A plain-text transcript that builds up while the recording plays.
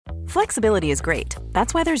Flexibility is great.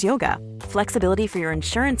 That's why there's yoga. Flexibility for your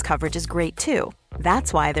insurance coverage is great too.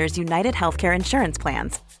 That's why there's United Healthcare Insurance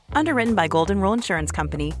Plans. Underwritten by Golden Rule Insurance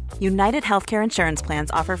Company, United Healthcare Insurance Plans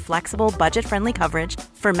offer flexible, budget-friendly coverage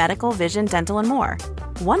for medical, vision, dental, and more.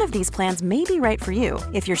 One of these plans may be right for you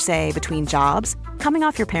if you're, say, between jobs, coming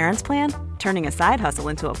off your parents' plan, turning a side hustle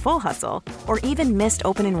into a full hustle, or even missed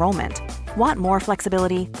open enrollment. Want more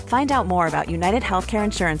flexibility? Find out more about United Healthcare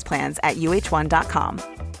Insurance Plans at uh1.com.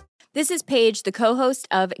 This is Paige, the co-host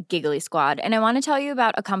of Giggly Squad, and I want to tell you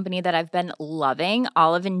about a company that I've been loving,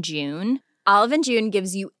 Olive & June. Olive & June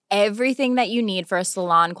gives you everything that you need for a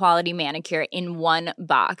salon-quality manicure in one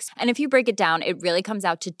box. And if you break it down, it really comes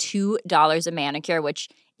out to $2 a manicure, which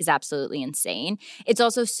is absolutely insane. It's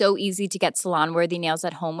also so easy to get salon-worthy nails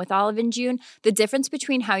at home with Olive & June. The difference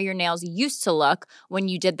between how your nails used to look when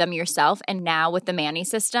you did them yourself and now with the Mani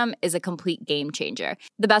system is a complete game changer.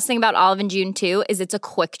 The best thing about Olive & June, too, is it's a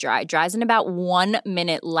quick dry. Dries in about 1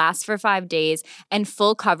 minute, lasts for 5 days, and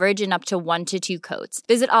full coverage in up to 1 to 2 coats.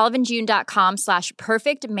 Visit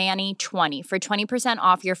oliveandjune.com/perfectmani20 for 20%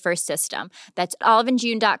 off your first system. That's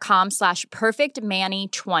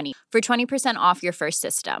oliveandjune.com/perfectmani20 for 20% off your first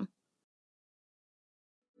system.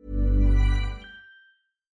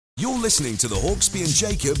 You're listening to the Hawksby and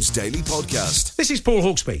Jacobs Daily Podcast. This is Paul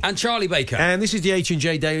Hawksby. And Charlie Baker. And this is the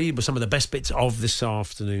H&J Daily with some of the best bits of this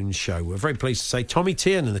afternoon's show. We're very pleased to say Tommy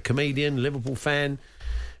Tiernan, the comedian, Liverpool fan,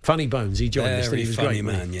 funny bones. He joined us. He was funny great,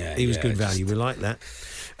 man, yeah. He was good value. We like that.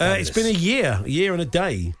 It's been a year and a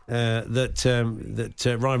day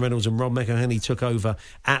that Ryan Reynolds and Rob McElhenney took over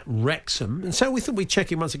at Wrexham. And so we thought we'd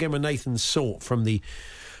check in once again with Nathan Sort from the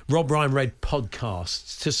Rob Ryan Red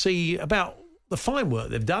podcasts to see about the fine work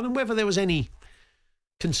they've done and whether there was any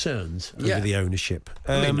concerns over the ownership.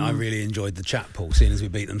 I really enjoyed the chat, Paul, seeing as we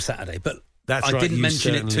beat them Saturday, but I didn't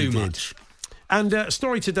mention it too much. And a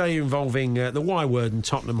story today involving the Y Word and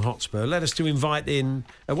Tottenham Hotspur led us to invite in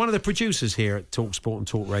one of the producers here at Talk Sport and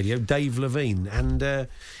Talk Radio, Dave Levine, and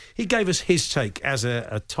he gave us his take as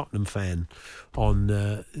a Tottenham fan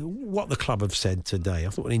on what the club have said today. I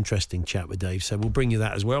thought an interesting chat with Dave, so we'll bring you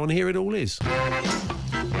that as well, and here it all is. Good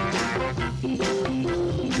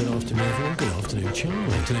afternoon, everyone. Good afternoon, Charlie.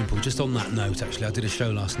 Good afternoon, Paul. Just on that note, actually, I did a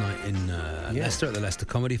show last night in Leicester at the Leicester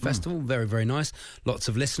Comedy Festival. Very, very nice. Lots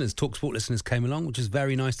of listeners, TalkSport listeners came along, which was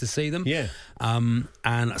very nice to see them. Yeah. And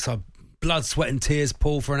so blood, sweat and tears,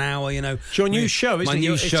 Paul, for an hour, you know. It's your new show, isn't it? My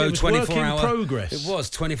new show, it was 24 work hour. in progress. It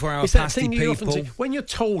was 24-hour It's that pasty thing you often people. see. When you're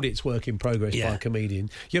told it's work in progress by a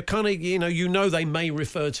comedian, you're kind of, you know they may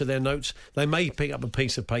refer to their notes, they may pick up a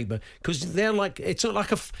piece of paper, because they're like, it's not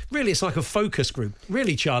like it's like a focus group.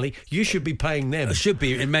 Really, Charlie, you should be paying them. It should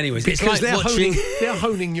be in many ways. Because it's like they're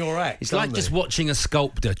honing your act. It's like just watching a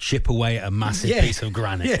sculptor chip away at a massive piece of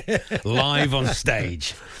granite live on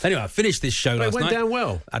stage. Anyway, I finished this show last night. It went down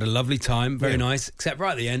well. Had a lovely time, very nice, except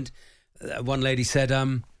right at the end, one lady said,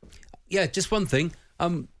 just one thing,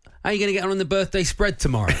 how are you going to get on the birthday spread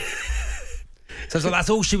tomorrow? So that's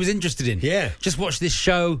all she was interested in. Yeah. Just watch this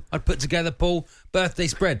show I'd put together, Paul, birthday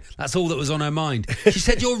spread. That's all that was on her mind. She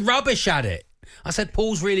said, you're rubbish at it. I said,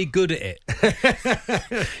 Paul's really good at it.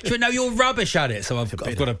 She went, no, you're rubbish at it. So I've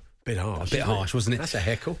got a bit harsh. A bit harsh, wasn't it? That's a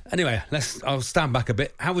heckle. Anyway, I'll stand back a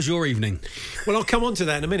bit. How was your evening? Well, I'll come on to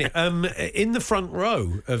that in a minute. In the front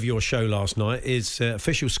row of your show last night is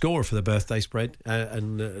official scorer for the birthday spread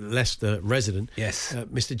and Leicester resident. Yes.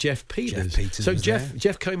 Mr. Jeff Peters. Jeff Peters So was Jeff there.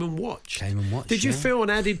 Jeff came and watched. Did you yeah. feel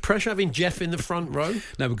an added pressure having Jeff in the front row?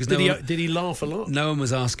 No, because did he laugh a lot? No one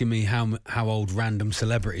was asking me how old random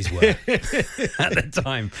celebrities were at the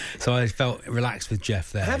time, so I felt relaxed with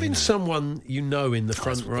Jeff there. Having someone in the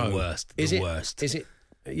front row, the worst. Is it?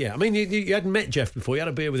 Yeah, I mean, you hadn't met Jeff before. You had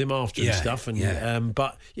a beer with him after and stuff,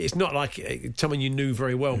 but it's not like someone you knew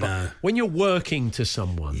very well. No. But when you're working to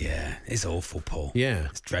someone, it's awful, Paul. Yeah,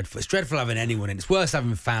 it's dreadful. It's dreadful having anyone in. It's worse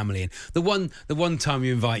having family in. The one time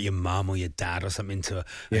you invite your mum or your dad or something to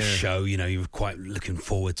a show, you know, you're quite looking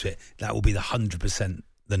forward to it. That will be the 100%.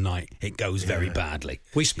 The night it goes very badly.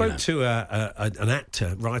 We spoke to an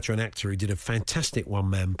writer and actor who did a fantastic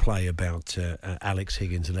one-man play about Alex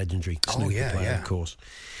Higgins, a legendary snooker player, of course.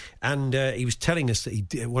 And he was telling us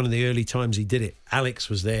that one of the early times he did it, Alex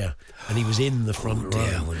was there and he was in the front row.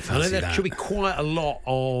 I wouldn't fancy that should be quite a lot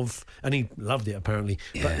of, and he loved it apparently.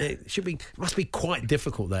 Yeah. But it must be quite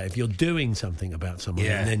difficult that if you're doing something about someone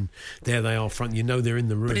and then there they are front, they're in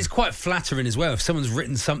the room. But it's quite flattering as well if someone's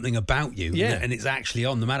written something about you and it's actually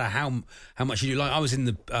on, no matter how much you do. Like I was in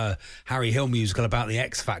the Harry Hill musical about the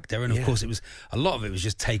X Factor, and of course a lot of it was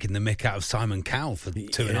just taking the mick out of Simon Cowell for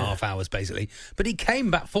 2.5 hours basically. But he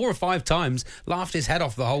came back 4 or 5 times, laughed his head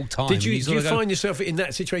off the whole time. Did you find yourself in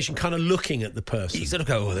that situation kind of looking at the person? You sort of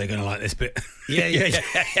go, they're going to like this bit. Yeah.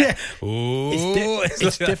 Ooh.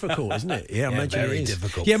 It's difficult, isn't it? Yeah, I imagine very it is.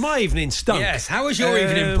 difficult. Yeah, my evening stunk. Yes, how was your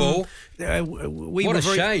evening, Paul? What a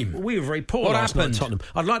shame. We were very poor What last night happened? at Tottenham.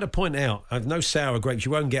 I'd like to point out, I've no sour grapes.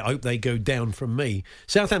 You won't get. Hope they go down from me.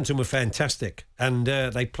 Southampton were fantastic, and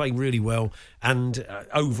they played really well. And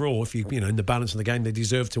overall, if you in the balance of the game, they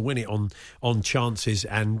deserved to win it on chances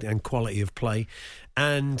and quality of play.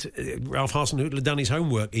 And Ralph Hasenhüttl had done his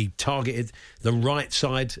homework. He targeted the right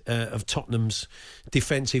side of Tottenham's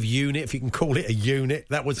defensive unit, if you can call it a unit.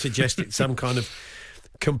 That would suggest it's some kind of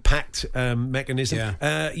compact mechanism.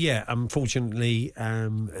 Unfortunately,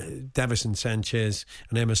 Davison Sanchez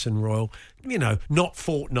and Emerson Royal, not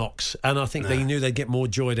Fort Knox, and I think they knew they'd get more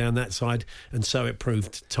joy down that side, and so it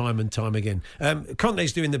proved time and time again.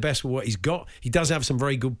 Conte's doing the best with what he's got. He does have some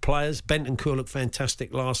very good players. Bentancur looked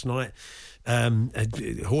fantastic last night.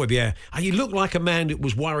 Højbjerg, he looked like a man that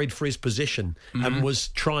was worried for his position and was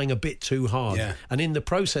trying a bit too hard, and in the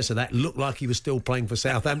process of that looked like he was still playing for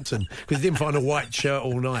Southampton because he didn't find a white shirt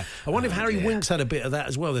all night. I wonder if Harry Winks had a bit of that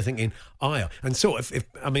as well. They're thinking, and sort of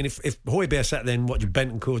if Højbjerg sat there and watched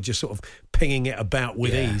Bentancur just sort of pinging it about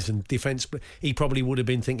with ease and defence, he probably would have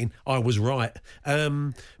been thinking I was right.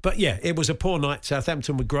 But yeah, it was a poor night.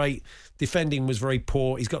 Southampton were great. Defending was very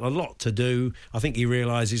poor. He's got a lot to do. I think he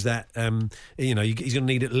realises that he's going to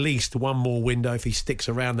need at least one more window if he sticks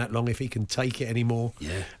around that long, if he can take it anymore.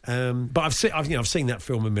 Yeah. But I've seen that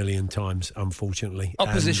film a million times, unfortunately.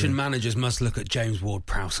 Opposition managers must look at James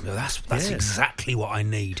Ward-Prowse and go, that's exactly what I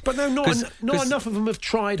need. But no, not enough of them have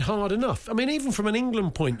tried hard enough. I mean, even from an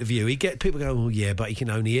England point of view, people go, oh yeah, but he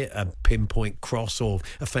can only hit a pinpoint cross or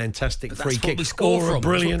a fantastic free kick or a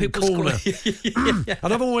brilliant corner.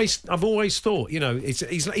 And I've always thought,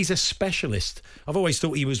 he's a specialist. I've always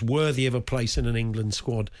thought he was worthy of a place in an England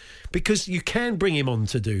squad because you can bring him on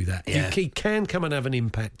to do that. Yeah. He can come and have an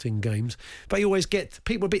impact in games, but you always get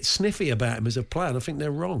people a bit sniffy about him as a player, and I think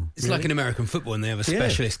they're wrong. It's like in American football when they have a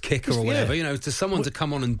specialist kicker or whatever. To someone to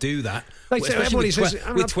come on and do that, especially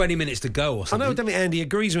with 20 minutes to go or something. I know Andy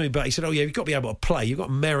agrees with me, but he said, you've got to be able to play. You've got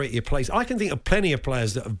to merit your place. I can think of plenty of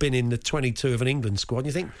players that have been in the 22 of an England squad, and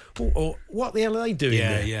you think, what the hell are they doing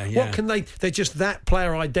there? Yeah. What can they... They're just that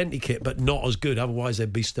player identikit, but not as good. Otherwise,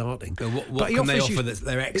 they'd be starting. What can they offer that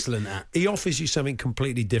they're excellent at? He offers you something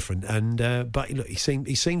completely different, and but look, he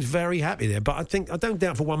seems very happy there. But I don't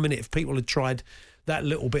doubt for 1 minute if people had tried that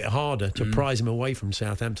little bit harder to prize him away from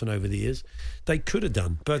Southampton over the years, they could have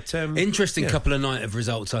done. But interesting couple of night of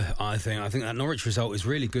results. I think that Norwich result is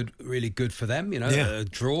really good for them. A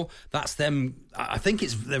draw. That's them. I think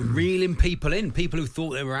they're reeling people in. People who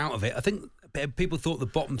thought they were out of it. I think people thought the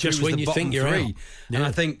bottom three was the bottom three, and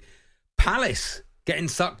I think Palace getting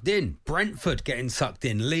sucked in, Brentford getting sucked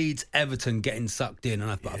in, Leeds, Everton getting sucked in,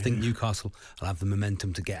 and I think Newcastle will have the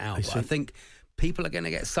momentum to get out. But I think people are going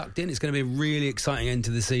to get sucked in. It's going to be a really exciting end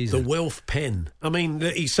to the season. The Wilf pen. I mean,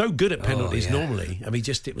 he's so good at penalties normally. I mean,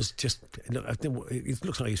 it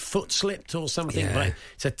looks like his foot slipped or something. Yeah. Like,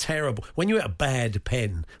 it's a terrible... When you're at a bad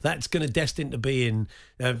pen, that's going to destined to be in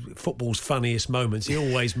football's funniest moments. He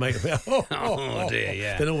always make oh dear,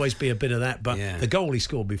 yeah. There'll always be a bit of that. But the goal he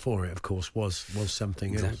scored before it, of course, was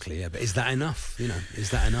something else. Exactly, yeah. But is that enough? Is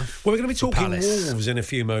that enough? Well, we're going to be talking Wolves in a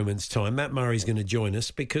few moments' time. Matt Murray's going to join us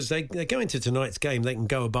because they're going to tonight's game. They can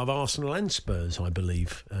go above Arsenal and Spurs, I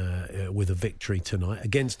believe, with a victory tonight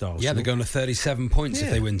against Arsenal. Yeah, they're going to 37 points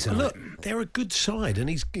if they win tonight. Look, they're a good side, and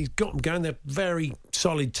he's got them going. They're a very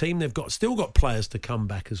solid team. They've still got players to come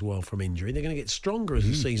back as well from injury. They're going to get stronger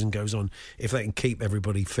as the season goes on if they can keep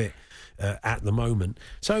everybody fit at the moment.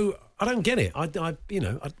 So I don't get it. A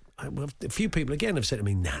few people again have said to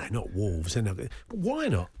me, "Nah, they're not Wolves." Why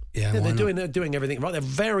not? Yeah, they're doing everything right. They're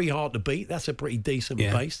very hard to beat. That's a pretty decent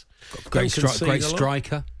base. Great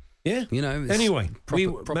striker. Yeah. Anyway,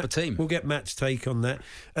 proper team. We'll get Matt's take on that.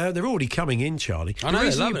 They're already coming in, Charlie. I know,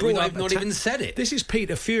 I've not even said it. This is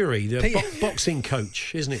Peter Fury, the boxing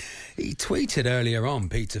coach, isn't it? He tweeted earlier on,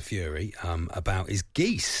 Peter Fury, about his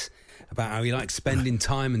geese, about how he likes spending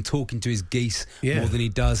time and talking to his geese more than he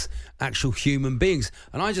does actual human beings.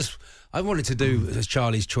 And I wanted to do as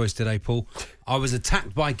Charlie's choice today, Paul. I was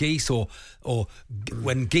attacked by geese, or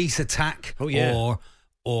when geese attack, or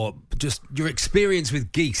or just your experience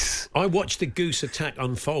with geese. I watched the goose attack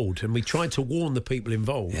unfold, and we tried to warn the people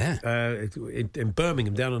involved. Yeah. In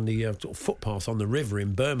Birmingham, down on the sort of footpath on the river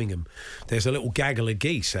in Birmingham, there's a little gaggle of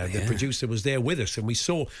geese. The producer was there with us, and we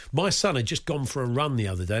saw my son had just gone for a run the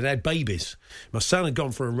other day. They had babies. My son had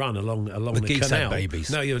gone for a run along the geese canal. Had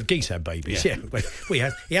babies. No, the geese had babies.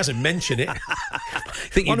 Yeah, he hasn't mentioned it. I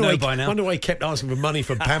think you know by now. Wonder why he kept asking for money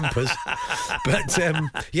for Pampers. But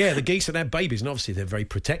the geese had babies, and obviously they're very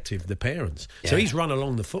protective, the parents. So he's run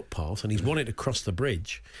along the footpath and he's wanted to cross the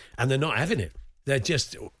bridge, and they're not having it. They're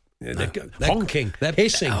just they're honking, they're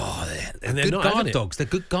hissing. And they're good guard dogs. They're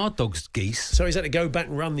good guard dogs, geese. So he's had to go back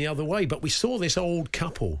and run the other way. But we saw this old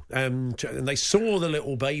couple, and they saw the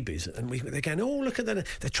little babies, and they're going, "Oh, look at that!"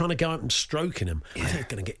 They're trying to go up and stroking him. I think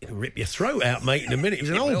they're going to rip your throat out, mate, in a minute. He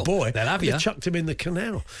was an old boy. They'll have you. They chucked him in the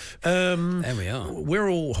canal. There we are. We're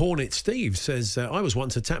all Hornet Steve says, I was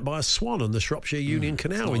once attacked by a swan on the Shropshire Union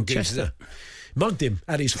Canal in Chester. Mugged him,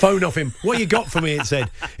 had his phone off him. What you got for me, it said.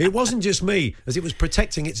 It wasn't just me, as it was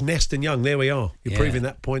protecting its nest and young. There we are. You're proving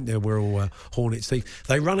that point there. We're all Hornet Steve.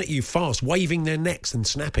 They run at you fast, waving their necks and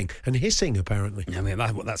snapping and hissing, apparently. I mean,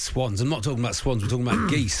 that's swans. I'm not talking about swans, we're talking about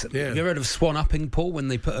geese. Yeah. Have you ever heard of swan upping, Paul, when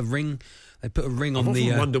they put a ring... They put a ring on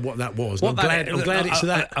the... I wonder what that was. I'm glad it's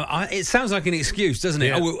that. It sounds like an excuse, doesn't it?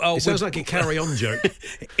 Yeah. It sounds like a carry-on joke.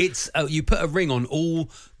 It's you put a ring on all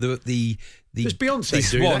the Does Beyonce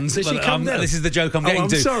do swans. that? Does she come down? This is the joke I'm getting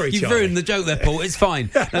to. Sorry, You've Charlie. ruined the joke there, Paul. It's fine.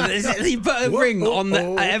 You put a ring on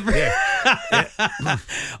every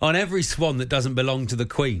on every swan that doesn't belong to the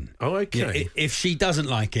Queen. Oh, okay. If she doesn't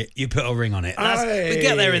like it, you put a ring on it. We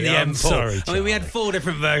get there in the end, Paul. Sorry, I mean, we had 4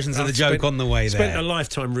 different versions of the joke on the way there. Spent a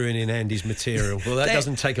lifetime ruining Andy's material. Well, that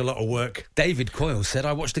doesn't take a lot of work. David Coyle said,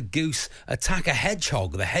 I watched a goose attack a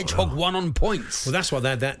hedgehog. The hedgehog won on points. Well, that's why they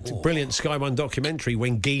had that brilliant Sky One documentary,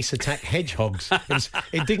 When Geese Attack Hedgehogs.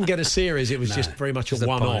 It didn't get a series. It was just very much a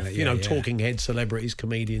one-off. Talking head celebrities,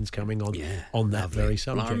 comedians coming on that very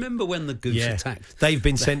subject. Well, I remember when the goose attacked. They've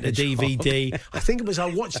been sent a DVD. I think it was, I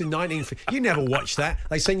watched in 1950. You never watched that.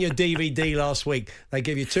 They sent you a DVD last week. They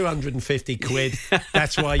give you 250 quid.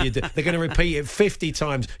 That's why you do. They're going to repeat it 50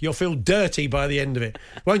 times. You'll feel dirty by the end of it.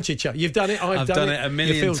 Won't you, Chuck? You've done it. I've done it a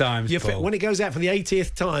million times, Paul. When it goes out for the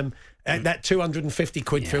 80th time, that 250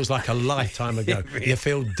 quid feels like a lifetime ago. You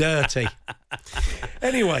feel dirty.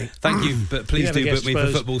 Anyway, thank you, but please do book me for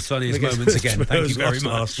Football's Funniest Moments again. Thank you very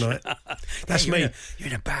much. Last night. That's me. You're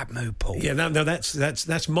in a bad mood, Paul. Yeah, no,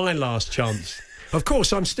 that's my last chance. Of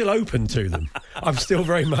course, I'm still open to them. I'm still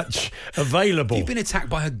very much available. You've been attacked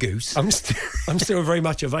by a goose. I'm still very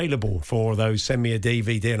much available for those send me a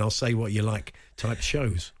DVD and I'll say what you like type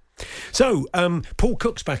shows. So, Paul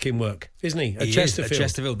Cook's back in work, isn't he? At Chesterfield. At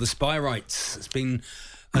Chesterfield. The Spyrights. It's been...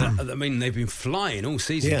 I mean, they've been flying all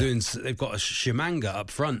season. They've got a Shimanga up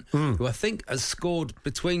front, who I think has scored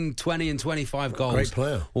between 20 and 25 goals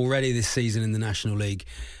already this season in the National League.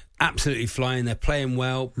 Absolutely flying. They're playing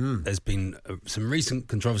well. There's been some recent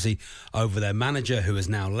controversy over their manager, who has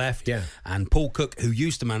now left. Yeah. And Paul Cook, who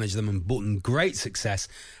used to manage them and brought them great success,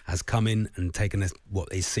 has come in and taken what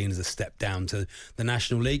is seen as a step down to the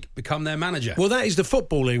National League, become their manager. Well, that is the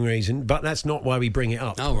footballing reason, but that's not why we bring it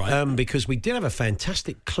up. Oh, right. Because we did have a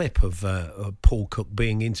fantastic clip of Paul Cook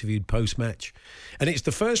being interviewed post-match. And it's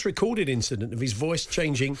the first recorded incident of his voice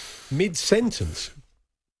changing mid-sentence.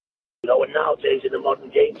 And nowadays in the modern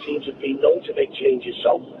game, teams have been known to make changes.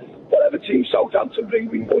 So whatever team Southampton bring,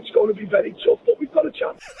 we know it's going to be very tough, but we've got a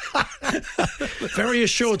chance. Very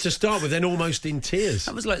assured to start with, then almost in tears.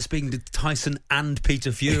 That was like speaking to Tyson and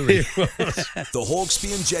Peter Fury. The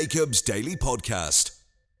Hawksby and Jacobs Daily Podcast.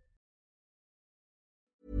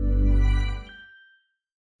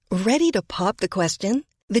 Ready to pop the question?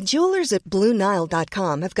 The jewelers at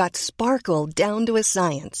BlueNile.com have got sparkle down to a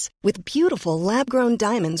science with beautiful lab-grown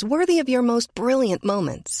diamonds worthy of your most brilliant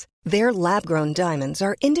moments. Their lab-grown diamonds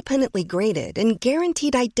are independently graded and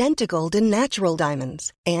guaranteed identical to natural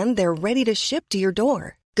diamonds, and they're ready to ship to your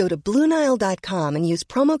door. Go to BlueNile.com and use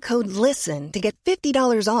promo code LISTEN to get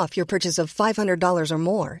 $50 off your purchase of $500 or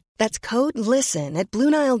more. That's code LISTEN at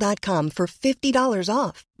BlueNile.com for $50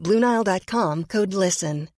 off. BlueNile.com, code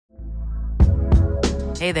LISTEN.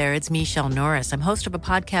 Hey there, it's Michelle Norris. I'm host of a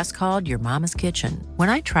podcast called Your Mama's Kitchen. When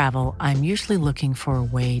I travel, I'm usually looking for a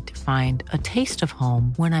way to find a taste of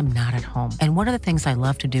home when I'm not at home. And one of the things I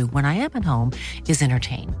love to do when I am at home is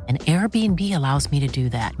entertain. And Airbnb allows me to do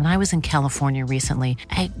that. When I was in California recently,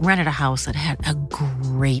 I rented a house that had a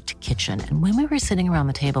great kitchen. And when we were sitting around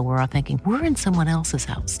the table, we're all thinking, we're in someone else's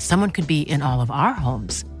house. Someone could be in all of our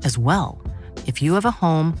homes as well. If you have a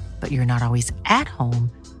home, but you're not always at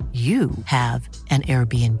home, you have an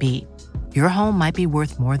Airbnb. your home might be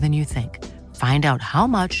worth more than you think. Find out how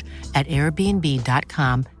much at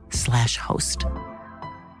airbnb.com/host.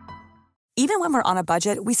 Even when we're on a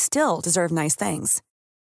budget, we still deserve nice things.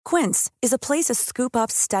 Quince is a place to scoop up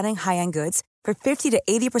stunning high-end goods for 50 to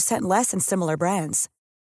 80% less than similar brands.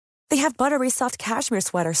 They have buttery soft cashmere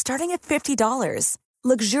sweaters starting at $50,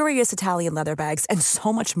 luxurious Italian leather bags, and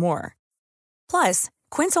so much more. Plus,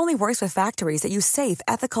 Quince only works with factories that use safe,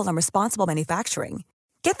 ethical, and responsible manufacturing.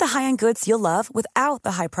 Get the high-end goods you'll love without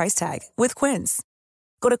the high price tag with Quince.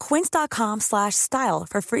 Go to quince.com/style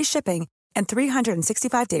for free shipping and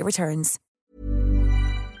 365-day returns.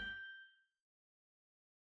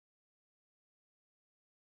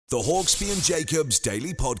 The Hawksby and Jacobs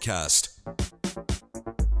Daily Podcast.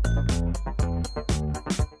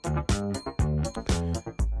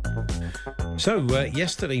 So,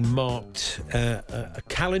 yesterday marked a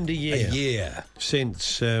calendar year. A year.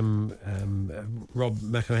 Since Rob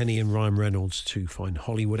McElhenney and Ryan Reynolds, two fine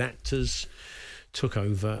Hollywood actors, took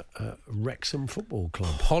over Wrexham Football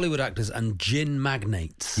Club. Hollywood actors and gin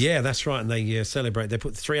magnates. Yeah, that's right. And they celebrate. They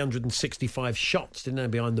put 365 shots, didn't they,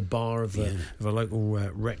 behind the bar of a local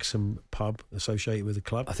Wrexham pub associated with the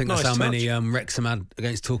club. I think that's how many Wrexham had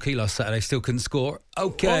against Torquay last Saturday. Still couldn't score.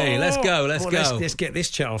 Okay, let's go. Let's go. Let's get this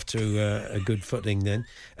chat off to a good footing then.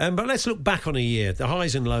 But let's look back on a year. The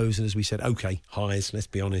highs and lows, and as we said, highs, let's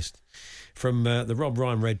be honest. From the Rob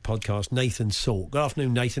Ryan Red podcast, Nathan Salt. Good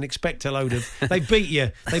afternoon, Nathan. Expect a load of... They beat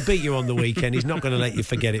you on the weekend. He's not going to let you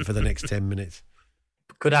forget it for the next 10 minutes.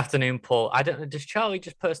 Good afternoon, Paul. I don't know. Does Charlie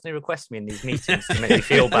just personally request me in these meetings to make me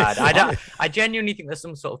feel bad? I genuinely think there's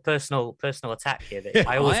some sort of personal attack here. That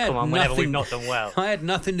I always come on whenever we've not done well. I had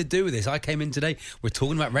nothing to do with this. I came in today. We're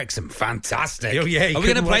talking about Wrexham. Fantastic. Oh, yeah, are we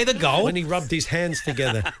going to play the goal? When he rubbed his hands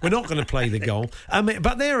together. We're not going to play the goal.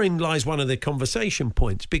 But therein lies one of the conversation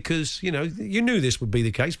points because, you knew this would be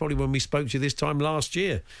the case probably when we spoke to you this time last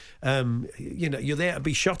year. You're there to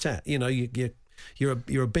be shot at. You're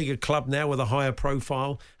a bigger club now with a higher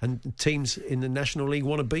profile, and teams in the National League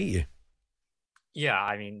want to beat you. Yeah,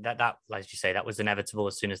 I mean that as you say, that was inevitable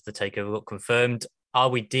as soon as the takeover got confirmed. Are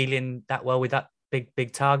we dealing that well with that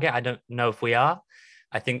big target? I don't know if we are.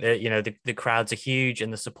 I think that the crowds are huge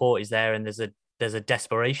and the support is there, and there's a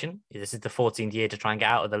desperation. This is the 14th year to try and get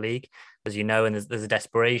out of the league, as you know, and there's a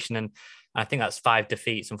desperation, and I think that's 5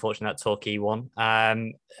 defeats. Unfortunately, that Torquay won.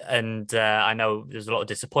 I know there's a lot of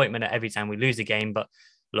disappointment every time we lose a game, but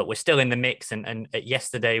look, we're still in the mix. And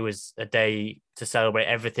yesterday was a day to celebrate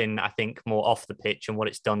everything, I think, more off the pitch and what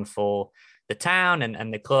it's done for the town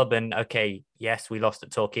and the club. And okay, yes, we lost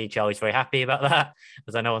at Torquay. Charlie's very happy about that,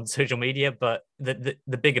 as I know on social media. But the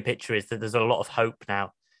bigger picture is that there's a lot of hope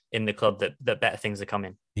now in the club that better things are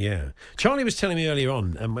coming. Yeah. Charlie was telling me earlier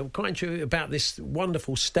on, and we're quite sure about this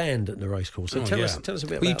wonderful stand at the racecourse. So tell us a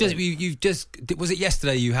bit about that. You've just, was it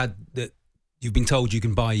yesterday you had that you've been told you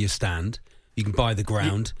can buy your stand, you can buy the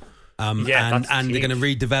ground, and they're going to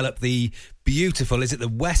redevelop the beautiful, is it the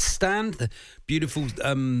West Stand? The beautiful,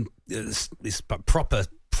 this proper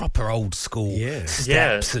old school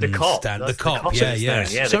steps and the cop. Stand. The cop,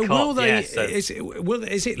 yeah. So will they? Is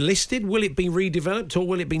it listed? Will it be redeveloped, or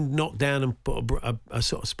will it be knocked down and put a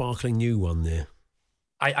sort of sparkling new one there?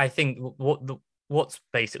 I think what's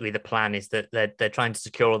basically the plan is that they're trying to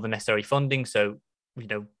secure all the necessary funding. So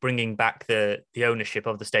bringing back the ownership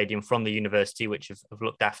of the stadium from the university, which have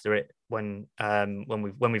looked after it when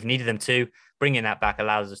we've needed them to. Bringing that back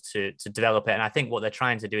allows us to develop it. And I think what they're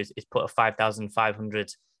trying to do is put a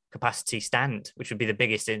 5,500 capacity stand, which would be the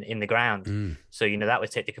biggest in the ground. So, that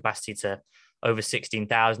would take the capacity to over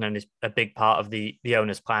 16,000 and is a big part of the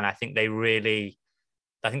owner's plan. I think the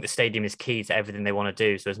stadium is key to everything they want to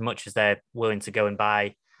do. So as much as they're willing to go and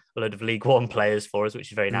buy a load of League One players for us,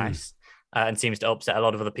 which is very nice, and seems to upset a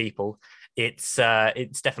lot of other people, it's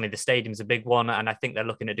definitely the stadium's a big one. And I think they're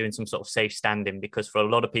looking at doing some sort of safe standing, because for a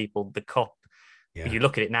lot of people, the Kop, you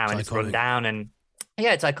look at it now and it's run down, and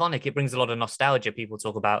it's iconic. It brings a lot of nostalgia. People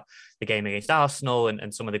talk about the game against Arsenal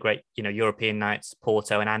and some of the great, European nights,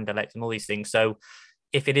 Porto and Anderlecht and all these things. So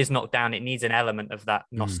if it is knocked down, it needs an element of that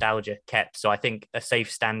nostalgia kept. So I think a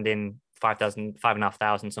safe standing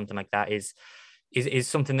 5,500, something like that is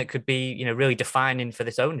something that could be, really defining for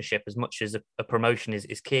this ownership. As much as a promotion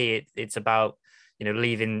is key, it's about,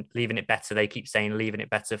 leaving it better. They keep saying leaving it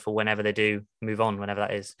better for whenever they do move on, whenever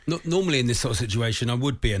that is. Normally in this sort of situation, I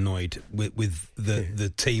would be annoyed with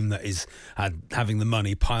the team that is having the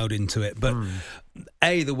money piled into it. But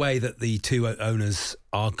the way that the two owners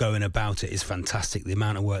are going about it is fantastic. The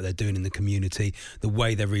amount of work they're doing in the community, the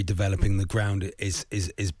way they're redeveloping the ground is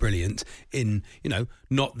brilliant. In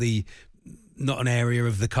not an area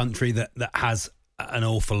of the country that has an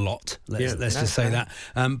awful lot. Let's just say that.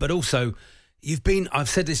 But also, I've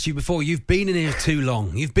said this to you before, you've been in here too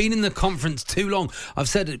long. You've been in the conference too long. I've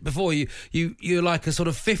said it before, you're like a sort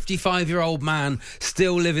of 55-year-old man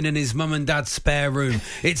still living in his mum and dad's spare room.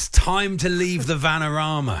 It's time to leave the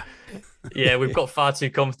Vanarama. Yeah, we've got far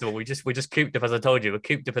too comfortable. We're just cooped up, as I told you. We're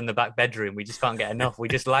cooped up in the back bedroom. We just can't get enough. We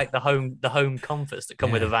just like the home comforts that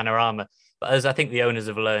come with a Vanarama. But as I think the owners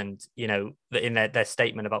have learned, that in their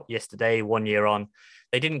statement about yesterday, 1 year on,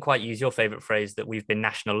 they didn't quite use your favourite phrase that we've been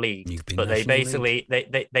National League, but they basically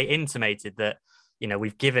they intimated that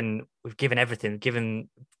we've given everything, given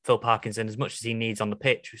Phil Parkinson as much as he needs on the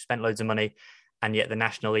pitch. We've spent loads of money, and yet the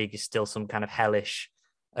National League is still some kind of hellish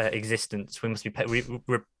existence. We must be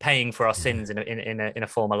we're paying for our sins in a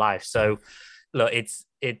former life. So look,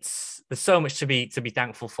 there's so much to be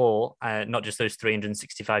thankful for. Not just those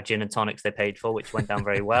 365 gin and tonics they paid for, which went down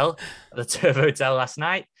very well at the Turf Hotel last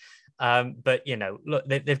night. But look,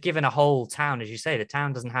 they've given a whole town, as you say. The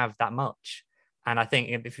town doesn't have that much, and I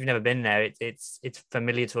think if you've never been there, it's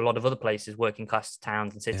familiar to a lot of other places, working class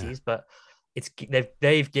towns and cities. But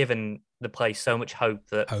they've given the place so much hope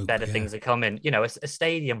that better things are coming. A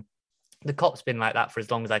stadium, the Cop's been like that for as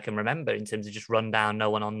long as I can remember, in terms of just run down, no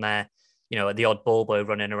one on there. The odd ball boy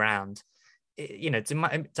running around.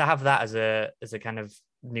 To have that as a kind of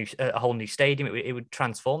a whole new stadium, it would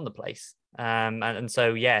transform the place. And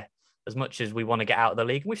so as much as we want to get out of the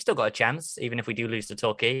league, we've still got a chance, even if we do lose to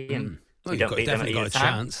Torquay and we don't beat them at either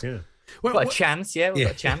time. Chance. Yeah. We've got a chance, we've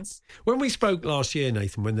got a chance. When we spoke last year,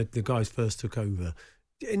 Nathan, when the guys first took over,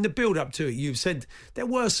 in the build-up to it, you said there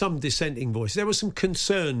were some dissenting voices. There were some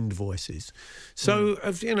concerned voices. So,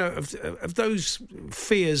 of those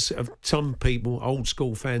fears of some people, old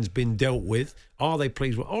school fans, been dealt with? Are they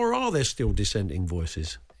pleased with, or are there still dissenting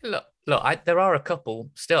voices? Look, there are a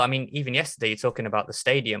couple still. I mean, even yesterday, you're talking about the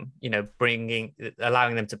stadium.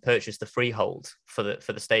 Allowing them to purchase the freehold for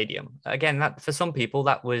the stadium. Again, that for some people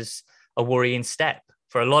that was a worrying step.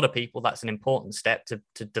 For a lot of people, that's an important step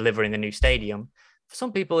to delivering the new stadium. For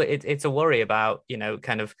some people, it's a worry about,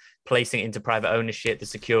 kind of placing it into private ownership, the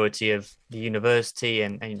security of the university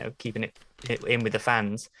and keeping it in with the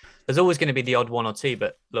fans. There's always going to be the odd one or two.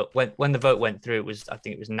 But look, when the vote went through, I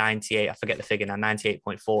think it was 98. I forget the figure now,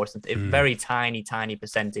 98.4 or something. Very tiny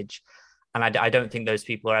percentage. And I don't think those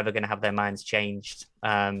people are ever going to have their minds changed.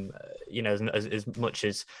 As much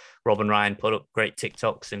as Rob and Ryan put up great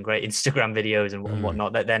TikToks and great Instagram videos and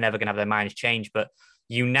whatnot, they're never going to have their minds changed. But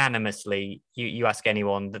unanimously, you ask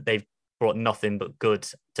anyone that they've brought nothing but good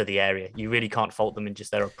to the area. You really can't fault them in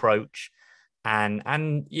just their approach.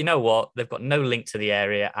 And you know what? They've got no link to the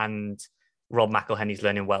area, and Rob McElhenney's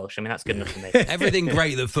learning Welsh. I mean, that's good enough for me. Everything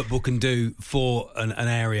great that football can do for an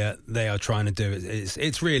area, they are trying to do.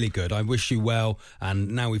 It's really good. I wish you well, and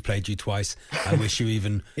now we've played you twice. I wish you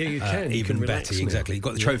even even better. Exactly. You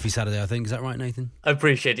got the trophy Saturday, I think. Is that right, Nathan? I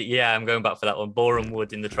appreciate it. Yeah, I'm going back for that one. Boreham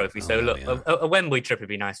Wood in the trophy. So look, a Wembley trip would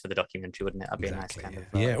be nice for the documentary, wouldn't it? That'd be a nice kind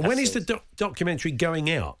of. When is the documentary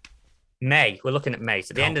going out? May. We're looking at May,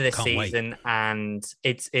 so the end of this season, wait. And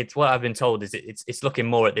it's what I've been told is it's looking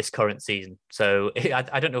more at this current season. So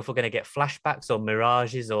I don't know if we're going to get flashbacks or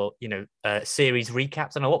mirages or series recaps. I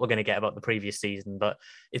don't know what we're going to get about the previous season, but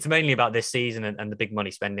it's mainly about this season and the big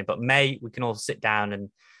money spending. But May, we can all sit down,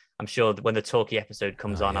 and I'm sure that when the Torquay episode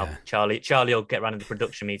comes on, Charlie will get around in the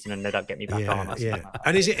production meeting and no doubt get me back on.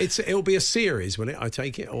 And it'll be a series, will it? I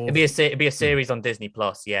take it, or it'll be a series on Disney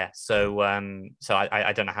Plus. Yeah. So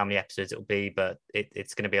I don't know how many episodes it'll be, but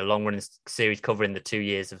it's going to be a long running series covering the 2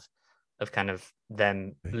 years of kind of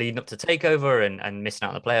them leading up to takeover and missing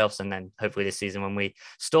out on the playoffs, and then hopefully this season when we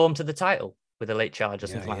storm to the title with a late charge or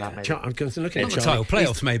something like that. Maybe. I'm going to look at the title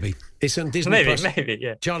playoffs. Maybe it's on Disney Plus. Maybe.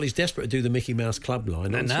 Yeah. Charlie's desperate to do the Mickey Mouse Club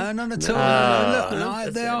line. No, not at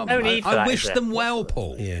all. They are. I wish them well,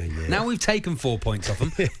 Paul. Yeah. Now we've taken 4 points off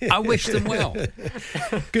them. I wish them well. Good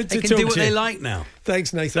to they can talk do what to they you. like now.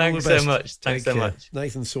 Thanks, Nathan. Thanks all the best. so much. Thanks so much.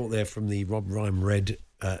 Nathan Sort there from the Rob Rhyme Red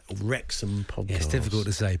Wrexham podcast. Yeah, it's difficult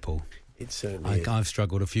to say, Paul. It certainly is. I've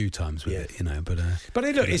struggled a few times with it, but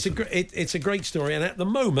look, it's a great story, and at the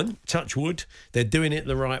moment, touch wood, they're doing it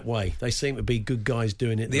the right way. They seem to be good guys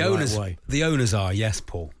doing it the right way. The owners are, yes,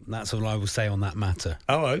 Paul. That's all I will say on that matter.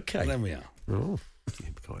 Oh, okay. Well, there we are. Oh,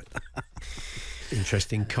 quite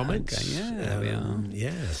interesting comments. Okay, there we are.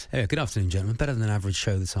 Yeah. Hey, good afternoon, gentlemen. Better than an average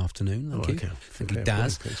show this afternoon. Thank you. Okay. Thank you,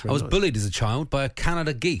 Daz. I was bullied as a child by a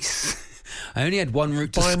Canada geese. I only had one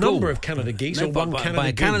route to by school. a number of Canada geese, No, or one by Canada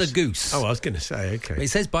a goose? Canada goose. Oh, I was going to say, okay. It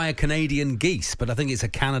says by a Canadian geese, but I think it's a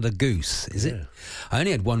Canada goose, is it? I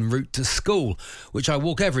only had one route to school, which I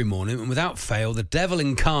walk every morning, and without fail, the devil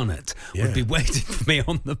incarnate would be waiting for me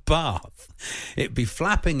on the path. It'd be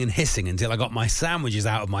flapping and hissing until I got my sandwiches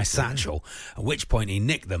out of my satchel, at which point he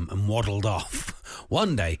nicked them and waddled off.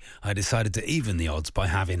 One day, I decided to even the odds by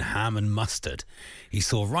having ham and mustard. He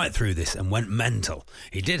saw right through this and went mental.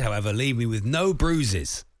 He did, however, leave me with no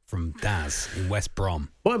bruises. From Daz in West Brom.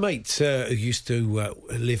 My mate who used to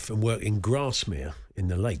live and work in Grasmere in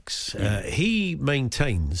the Lakes, he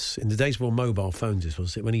maintains, in the days when mobile phones, this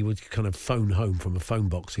was when he would kind of phone home from a phone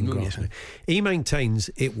box in Grasmere, he maintains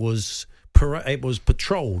it was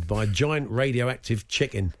patrolled by a giant radioactive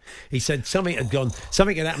chicken. He said something had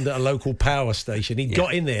happened at a local power station. He'd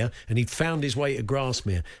got in there and he'd found his way to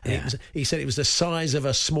Grasmere. And he said it was the size of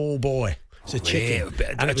a small boy. It's a chicken.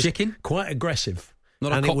 And a chicken? Quite aggressive.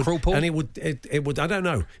 Not a cockerel, Paul? And it would, I don't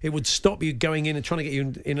know, it would stop you going in and trying to get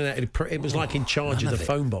you in and out. It was like in charge of the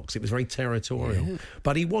phone box. It was very territorial. Yeah.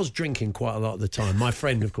 But he was drinking quite a lot of the time. My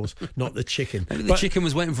friend, of course, not the chicken. Maybe the chicken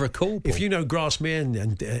was waiting for a call, Paul. If you know Grasmere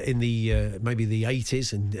and in the maybe the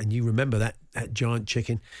 80s and you remember that giant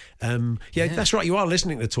chicken, that's right, you are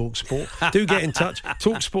listening to TalkSport. Do get in touch.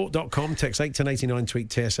 TalkSport.com, text 81089, tweet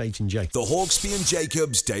TSH and J. The Hawksbee and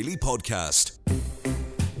Jacobs Daily Podcast.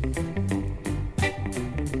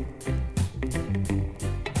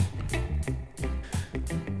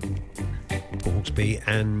 Hawksbee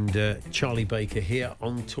and Charlie Baker here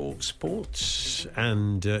on Talk Sports,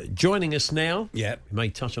 and joining us now. We may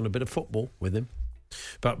touch on a bit of football with him,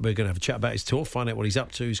 but we're going to have a chat about his tour, find out what he's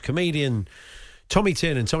up to. He's comedian Tommy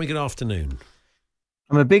Tiernan. Tommy, good afternoon.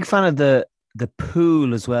 I'm a big fan of the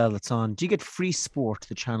pool as well that's on. Do you get Free Sport,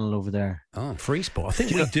 the channel over there? Oh, Free Sport. I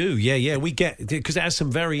think we do. Yeah, we get, because it has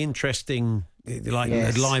some very interesting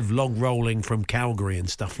live log rolling from Calgary and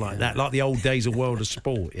stuff like that, like the old days of World of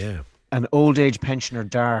Sport. And old age pensioner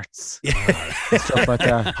darts. Stuff like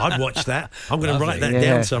that. I'd watch that. I'm going to write that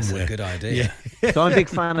down somewhere. That's a good idea. So I'm a big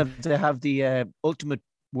fan of, they have the Ultimate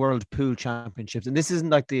World Pool Championships, and this isn't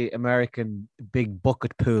like the American big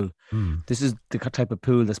bucket pool. This is the type of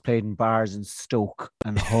pool that's played in bars in Stoke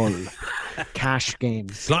and Hull. Cash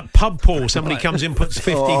games. It's like pub pool. Somebody comes in, puts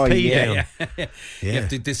 50p down. You have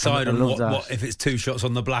to decide on what if it's 2 shots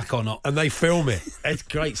on the black or not, and they film it. It's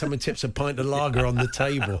great. Someone tips a pint of lager on the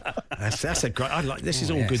table. That's a great. I like this. Is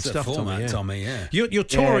all good stuff, format, Tommy. Yeah. You're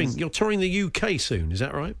touring. You're touring the UK soon. Is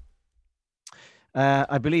that right?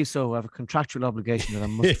 I believe so. I have a contractual obligation that I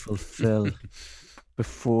must fulfill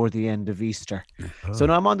before the end of Easter. So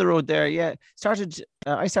now I'm on the road there.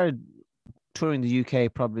 I started touring the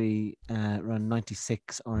UK probably around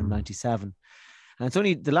 96 or 97. And it's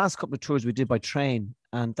only the last couple of tours we did by train.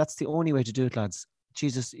 And that's the only way to do it, lads.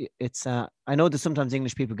 Jesus, it's I know that sometimes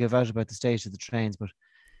English people give out about the state of the trains, but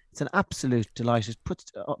it's an absolute delight. It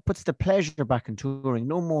puts the pleasure back in touring.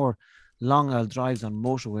 No more long old drives on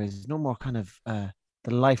motorways. No more kind of the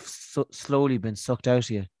life slowly being sucked out of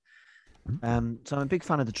you. So I'm a big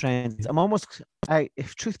fan of the trains.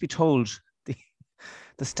 If truth be told,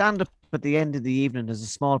 the stand up at the end of the evening is a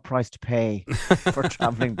small price to pay for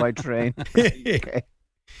traveling by train. Okay.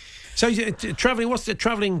 So what's the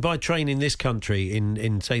travelling by train in this country,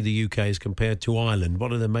 in say the UK, as compared to Ireland?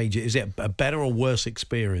 What are the major? Is it a better or worse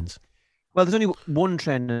experience? Well, there's only one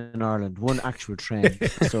train in Ireland, one actual train.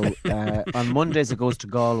 So on Mondays it goes to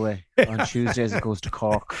Galway, on Tuesdays it goes to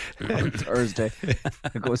Cork, on Thursday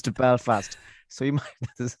it goes to Belfast. So you might,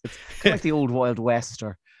 it's kind of like the old Wild West,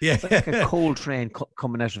 or it's like a coal train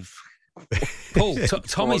coming out of. Paul,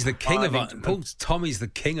 Tommy's the king of Ireland. Tommy's the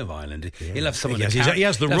king of Ireland. He'll have someone he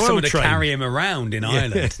has the royal train. To carry him around in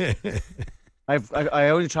Ireland. I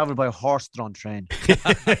only travel by a horse-drawn train.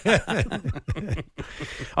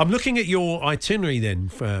 I'm looking at your itinerary then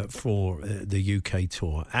for the UK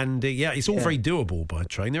tour, and it's all very doable by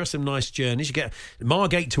train. There are some nice journeys. You get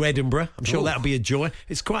Margate to Edinburgh. I'm sure that'll be a joy.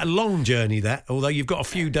 It's quite a long journey, that, although you've got a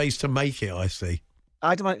few days to make it, I see.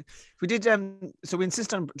 I don't mind. We did. So we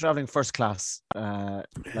insist on traveling first class,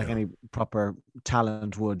 like any proper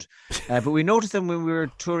talent would. But we noticed that when we were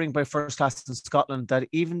touring by first class in Scotland, that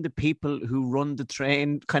even the people who run the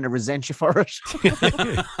train kind of resent you for it.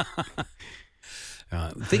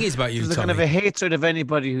 The thing is about you, there's Tommy, kind of a hatred of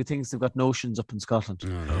anybody who thinks they've got notions up in Scotland.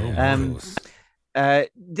 I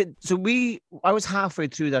was halfway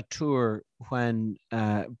through that tour when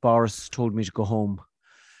Boris told me to go home.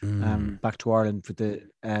 Back to Ireland for that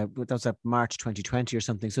was at March 2020 or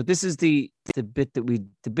something. So this is the bits that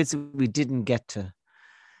we didn't get to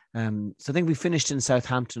So I think we finished in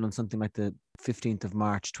Southampton on something like the 15th of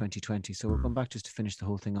March 2020. So we're going back just to finish the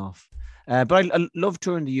whole thing off. But I love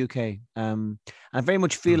touring the UK. I very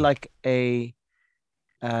much feel like the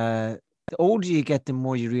older you get, the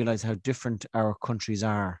more you realize how different our countries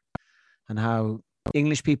are, and how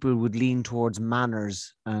English people would lean towards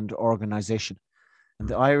manners and organization, and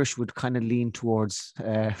the Irish would kind of lean towards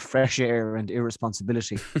fresh air and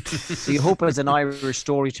irresponsibility. So you hope as an Irish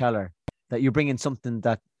storyteller that you bring in something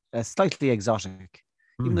that slightly exotic,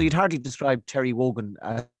 even though you'd hardly describe Terry Wogan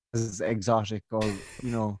as exotic, or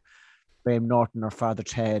Graham Norton or Father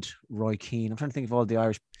Ted, Roy Keane. I'm trying to think of all the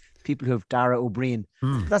Irish people who have Dara O'Brien.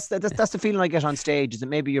 That's the feeling I get on stage, is that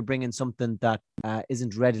maybe you're bringing something that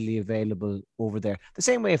isn't readily available over there. The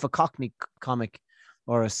same way if a Cockney comic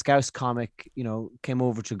or a Scouse comic, came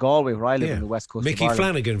over to Galway, where I live on the west coast. Mickey of Ireland,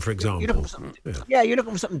 Flanagan, for example. You're looking for something, you're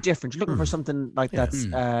looking for something different. You're looking for something like that's.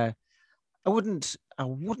 I wouldn't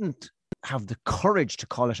have the courage to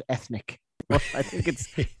call it ethnic. I think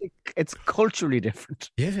it's culturally different.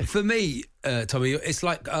 Yeah, for me, Tommy, it's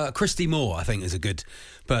like Christy Moore. I think is a good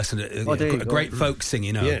person, a great folk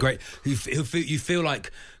singer. Great. You feel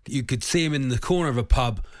like you could see him in the corner of a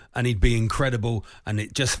pub and he'd be incredible, and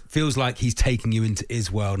it just feels like he's taking you into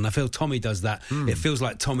his world. And I feel Tommy does that. It feels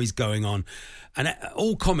like Tommy's going on, and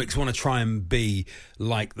all comics want to try and be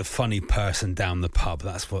like the funny person down the pub.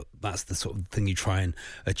 That's the sort of thing you try and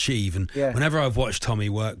achieve. And whenever I've watched Tommy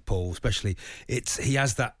work, Paul, especially, he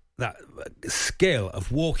has that skill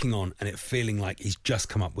of walking on and it feeling like he's just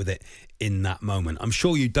come up with it in that moment. I'm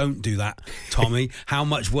sure you don't do that, Tommy. How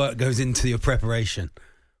much work goes into your preparation?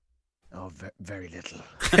 Oh, very little.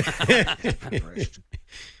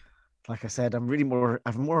 Like I said, I'm more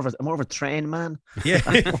of a train man. Yeah,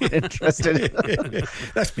 I'm more interested.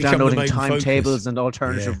 That's become downloading the main timetables focus. And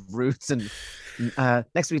alternative routes. And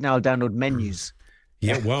next week now I'll download menus.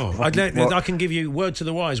 Yeah, wow. I can give you word to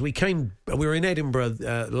the wise. We were in Edinburgh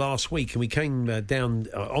last week, and we came down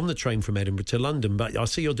on the train from Edinburgh to London. But I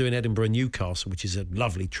see you're doing Edinburgh and Newcastle, which is a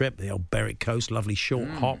lovely trip. The old Berwick coast, lovely short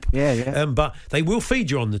hop. Yeah. But they will feed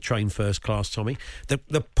you on the train first class, Tommy.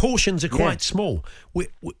 The portions are quite small. We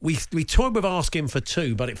toyed with asking for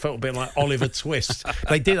two, but it felt a bit like Oliver Twist.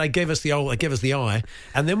 They gave us the eye,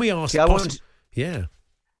 and then we asked. I won't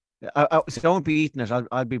be eating it.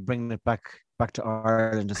 I'll be bringing it back to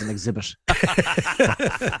Ireland as an exhibit.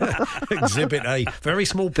 Exhibit A. Very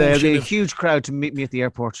small portion. There'll be a huge crowd to meet me at the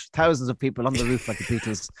airport. Thousands of people on the roof like the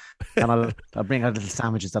Beatles. And I'll bring out little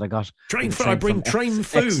sandwiches that I got. I bring train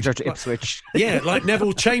food. Exeter to Ipswich. Yeah, like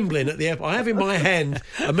Neville Chamberlain at the airport. I have in my hand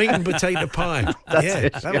a meat and potato pie.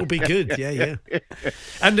 That'll be good. Yeah.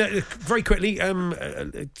 And very quickly,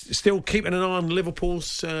 still keeping an eye on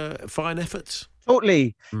Liverpool's fine efforts.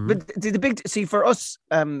 Totally. But the big for us,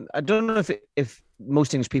 I don't know if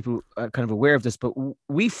most English people are kind of aware of this, but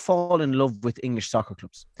we fall in love with English soccer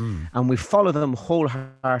clubs and we follow them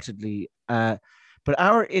wholeheartedly. But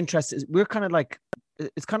our interest is it's kind of like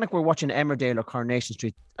we're watching Emmerdale or Coronation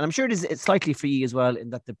Street. And I'm sure it's slightly for you as well, in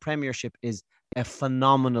that the Premiership is a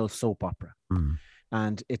phenomenal soap opera.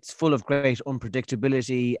 And it's full of great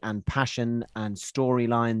unpredictability and passion and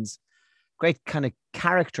storylines, great kind of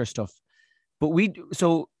character stuff. But I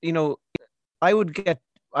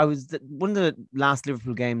was one of the last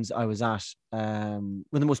Liverpool games I was at. One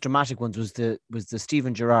of the most dramatic ones was the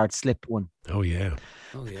Steven Gerrard slip one. Oh yeah.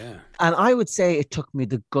 And I would say it took me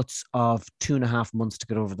the guts of 2.5 months to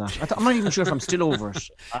get over that. I'm not even sure if I'm still over it.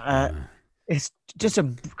 It's just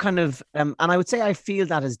a kind of, and I would say I feel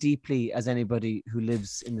that as deeply as anybody who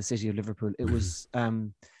lives in the city of Liverpool. It was.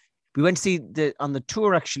 We went to see on the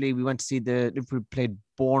tour, actually, we went to see the Liverpool played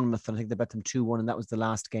Bournemouth, and I think they bet them 2-1, and that was the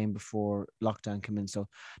last game before lockdown came in. So,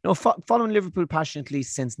 no, following Liverpool passionately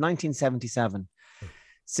since 1977,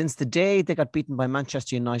 since the day they got beaten by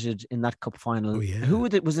Manchester United in that cup final. Oh, yeah. Who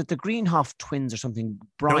was it? The Greenhoff twins or something?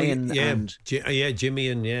 Brian and Jimmy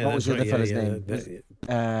and what was the other fella's name?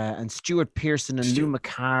 And Stuart Pearson and Lou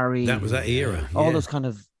Macari. That was that era. All those kind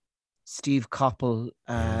of. Steve Coppell,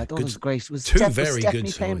 that was great. Was very Stephanie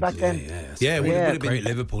good playing sides. back then? It would have been great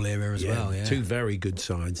Liverpool era as well. Yeah, two very good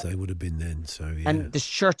sides they would have been then. So and the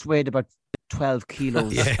shirts weighed about 12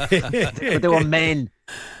 kilos, but they were men.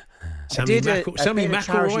 Sammy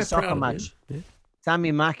McIlroy soccer match.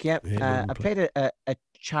 Sammy Mack, I played a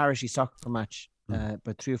charity soccer match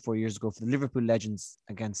about 3 or 4 years ago for the Liverpool Legends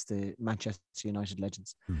against the Manchester United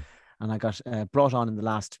Legends. And I got brought on in the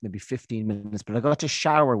last maybe 15 minutes, but I got to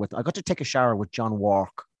take a shower with John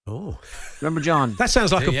Wark. Oh, remember John? That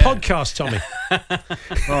sounds like a podcast, Tommy.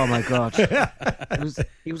 Oh my God,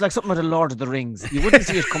 he was like something out of Lord of the Rings. You wouldn't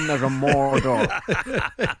see it coming out of Mordor.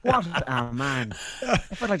 What a man! I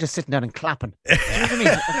felt like just sitting down and clapping. Do you know what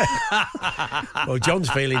I mean? Well, John's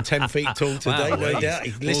feeling 10 feet tall today, no doubt.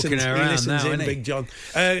 He listens in, Big John.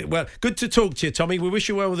 Well, good to talk to you, Tommy. We wish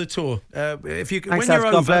you well with the tour. If you, Thanks, when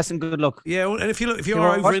you're God over, bless and good luck. Yeah, and if you're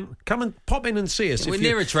over, come and pop in and see us. We're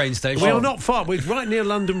near a train station. We're not far. We're right near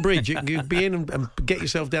London Bridge. You can be in and get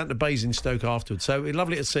yourself down to Basingstoke afterwards. So it's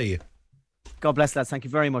lovely to see you. God bless, lads. Thank you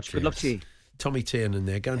very much. Good luck to you. Tommy Tiernan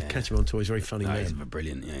there. Go and catch him on tour. He's a very funny man. He's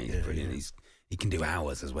brilliant. Yeah, he's brilliant. He can do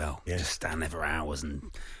hours as well. Yeah. Just stand there for hours and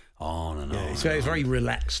on and on. He's a very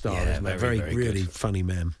relaxed style, isn't it? Very really funny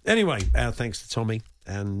man. Anyway, thanks to Tommy.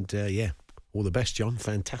 And all the best, John.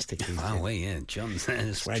 Fantastic. John's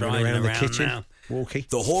swaggering around the kitchen. Now. Walkie.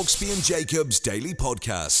 The Hawksby and Jacobs Daily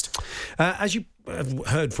Podcast. As you have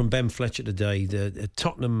heard from Ben Fletcher today, the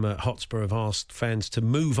Tottenham Hotspur have asked fans to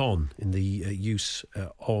move on in the use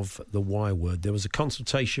of the Y word. There was a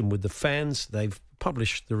consultation with the fans. They've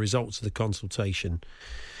published the results of the consultation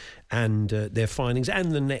and their findings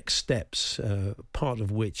and the next steps, part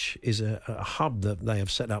of which is a hub that they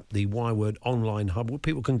have set up, the Y word online hub, where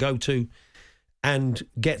people can go to and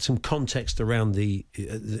get some context around the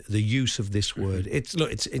use of this word.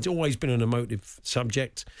 It's always been an emotive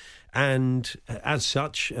subject, and as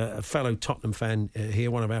such, a fellow Tottenham fan here,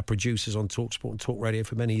 one of our producers on TalkSport and Talk Radio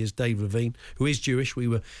for many years, Dave Levine, who is Jewish. We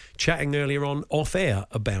were chatting earlier on off air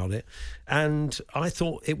about it, and I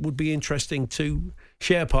thought it would be interesting to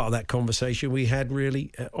share part of that conversation we had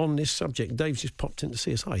really on this subject. Dave's just popped in to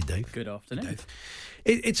see us. Hi, Dave. Good afternoon. Dave.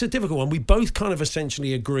 It's a difficult one. We both kind of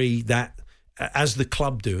essentially agree that, as the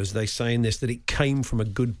club do, as they say in this, that it came from a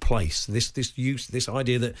good place. This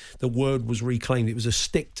idea that the word was reclaimed. It was a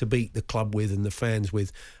stick to beat the club with and the fans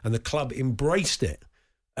with, and the club embraced it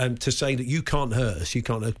to say that you can't hurt us,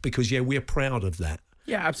 because we're proud of that.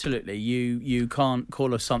 Yeah, absolutely. You can't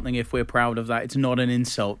call us something if we're proud of that. It's not an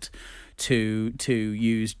insult to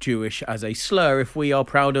use Jewish as a slur if we are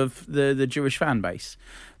proud of the Jewish fan base.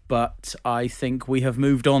 But I think we have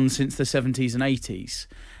moved on since the 70s and 80s.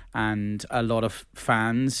 And a lot of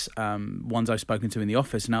fans, ones I've spoken to in the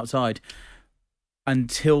office and outside,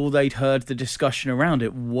 until they'd heard the discussion around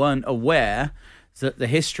it, weren't aware that the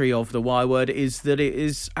history of the Y word is that it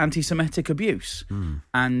is anti-Semitic abuse.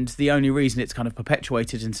 And the only reason it's kind of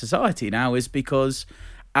perpetuated in society now is because,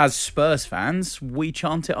 as Spurs fans, we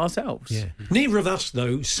chant it ourselves. Yeah. Neither of us,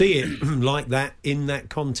 though, see it like that in that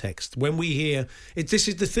context. When we hear it, this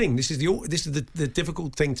is the thing. This is the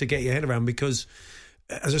difficult thing to get your head around, because,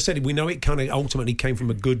 as I said, we know it kind of ultimately came from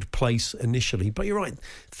a good place initially. But you're right,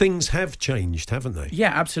 things have changed, haven't they? Yeah,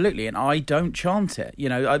 absolutely. And I don't chant it.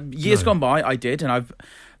 Years gone by, I did, and I've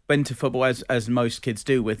been to football as most kids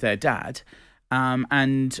do with their dad,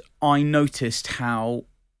 and I noticed how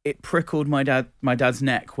it prickled my dad's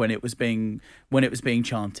neck when it was being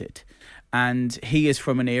chanted. And he is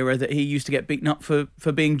from an era that he used to get beaten up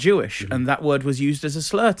for being Jewish, and that word was used as a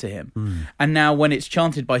slur to him. And now when it's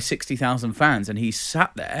chanted by 60,000 fans and he's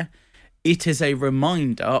sat there, it is a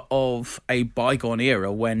reminder of a bygone era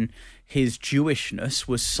when his Jewishness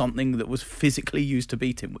was something that was physically used to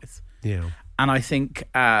beat him with. Yeah. And I think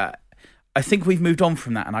we've moved on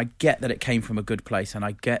from that, and I get that it came from a good place, and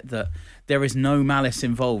I get that there is no malice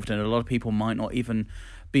involved, and a lot of people might not even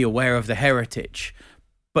be aware of the heritage,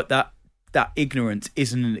 but that ignorance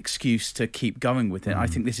isn't an excuse to keep going with it. I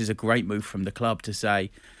think this is a great move from the club to say,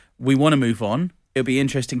 we want to move on. It'll be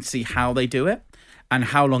interesting to see how they do it and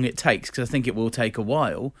how long it takes, because I think it will take a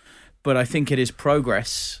while, but I think it is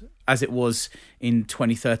progress, as it was in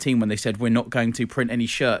 2013 when they said, we're not going to print any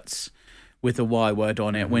shirts with the Y word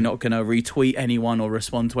on it. We're not going to retweet anyone or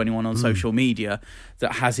respond to anyone on social media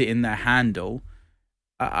that has it in their handle.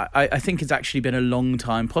 I think it's actually been a long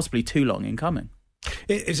time, possibly too long in coming.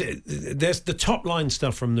 There's the top line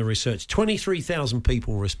stuff from the research. 23,000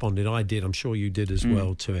 people responded. I did. I'm sure you did as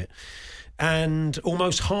well to it. And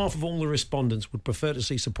almost half of all the respondents would prefer to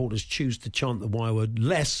see supporters choose to chant the Y word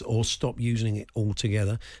less or stop using it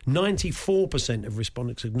altogether. 94% of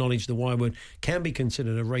respondents acknowledge the Y word can be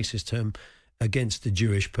considered a racist term against a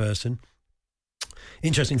Jewish person.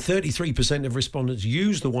 Interesting, 33% of respondents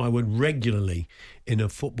use the Y word regularly in a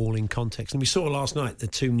footballing context. And we saw last night the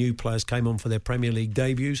two new players came on for their Premier League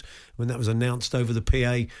debuts. When that was announced over the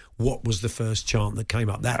PA, what was the first chant that came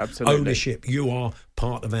up? That Absolutely. Ownership, you are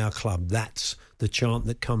part of our club, that's the chant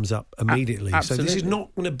that comes up immediately. So this is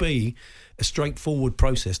not going to be a straightforward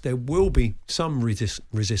process. There will be some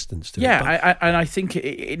resistance to it. Yeah, and I think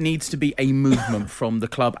it needs to be a movement from the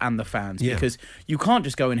club and the fans, because you can't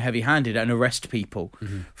just go in heavy-handed and arrest people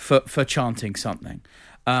for chanting something.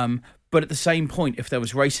 But at the same point, if there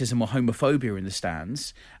was racism or homophobia in the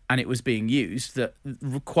stands and it was being used, that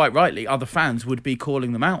quite rightly other fans would be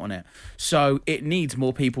calling them out on it. So it needs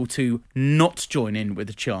more people to not join in with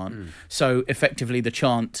the chant. So effectively the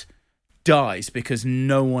chant dies because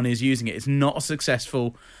no one is using it. It's not a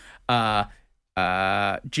successful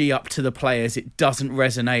G up to the players. It doesn't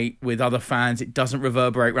resonate with other fans. It doesn't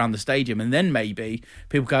reverberate around the stadium. And then maybe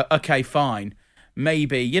people go, okay, fine.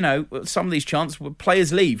 Maybe, some of these chants,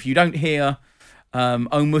 players leave. You don't hear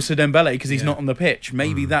Moussa Dembele because he's not on the pitch.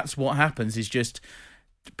 Maybe that's what happens, is just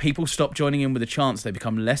people stop joining in with the chants. They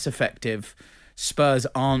become less effective. Spurs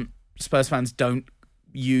fans don't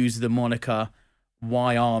use the moniker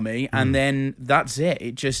Why Army, and then that's it.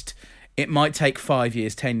 It might take 5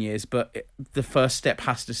 years, 10 years, but the first step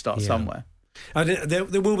has to start somewhere. And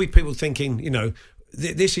there will be people thinking,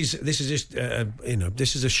 this is just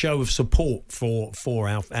this is a show of support for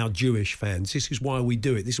our Jewish fans. This is why we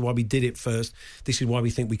do it. This is why we did it first. This is why we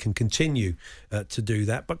think we can continue to do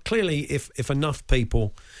that. But clearly, if enough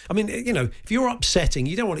people, if you're upsetting,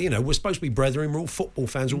 you don't want to. We're supposed to be brethren. We're all football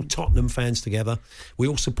fans. We're all Tottenham fans together. We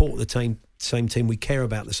all support the same team. We care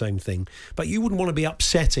about the same thing. But you wouldn't want to be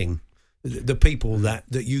upsetting the people that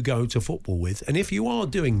you go to football with. And if you are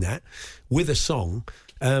doing that with a song,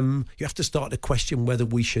 you have to start to question whether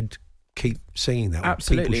we should keep singing that.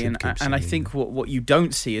 Absolutely, and I think what you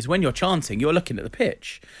don't see is when you're chanting, you're looking at the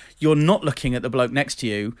pitch. You're not looking at the bloke next to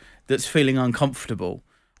you that's feeling uncomfortable,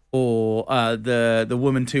 or the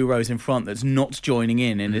woman 2 rows in front that's not joining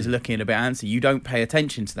in and is looking a bit antsy. You don't pay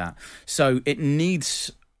attention to that. So it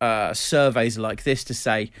needs surveys like this to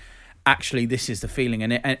say, actually, this is the feeling.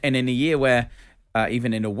 And in a year where,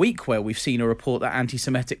 even in a week where we've seen a report that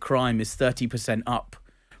anti-Semitic crime is 30% up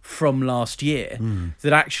from last year,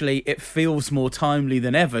 that actually it feels more timely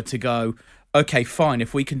than ever to go, okay, fine,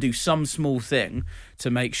 if we can do some small thing to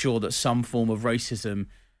make sure that some form of racism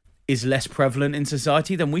is less prevalent in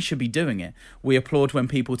society, then we should be doing it. We applaud when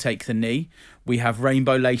people take the knee. We have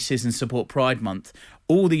rainbow laces and support Pride Month.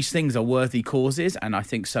 All these things are worthy causes, and I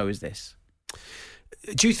think so is this.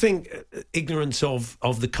 Do you think ignorance of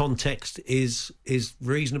the context is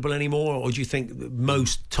reasonable anymore, or do you think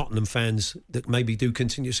most Tottenham fans that maybe do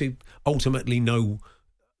continuously ultimately know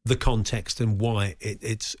the context and why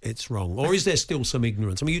it's wrong? Or is there still some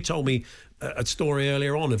ignorance? You told me a story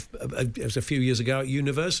earlier on of it was a few years ago at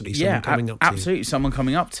university. Someone coming up to absolutely. You. Someone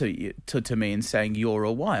coming up to you to me and saying, "You're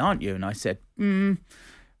a Y, aren't you?" And I said,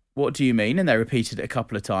 what do you mean? And they repeated it a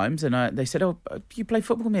couple of times. And they said, oh, you played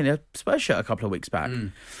football with me in a Spurs shirt a couple of weeks back.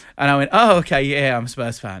 And I went, oh, okay, yeah, I'm a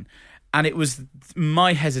Spurs fan. And it was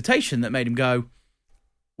my hesitation that made him go,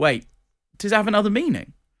 wait, does it have another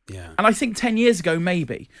meaning? Yeah. And I think 10 years ago,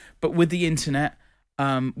 maybe. But with the internet,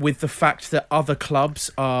 with the fact that other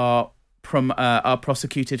clubs are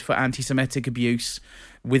prosecuted for anti-Semitic abuse,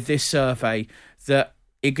 with this survey, that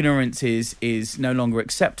ignorance is no longer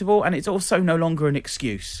acceptable, and it's also no longer an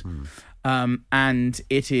excuse. And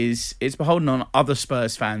it's beholden on other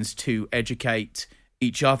Spurs fans to educate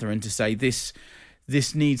each other and to say this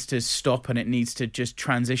needs to stop, and it needs to just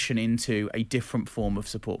transition into a different form of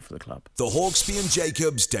support for the club. The Hawksbee and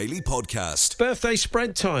Jacobs Daily Podcast. Birthday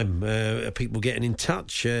spread time. People getting in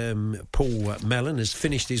touch. Paul Mellon has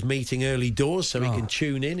finished his meeting early doors, so he can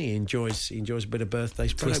tune in. He enjoys a bit of birthday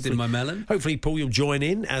spread. Twisted my melon. Hopefully, Paul, you'll join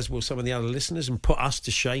in, as will some of the other listeners, and put us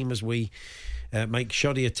to shame as we make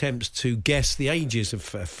shoddy attempts to guess the ages of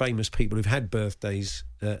famous people who've had birthdays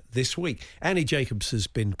this week. Andy Jacobs has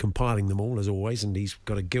been compiling them all, as always, and he's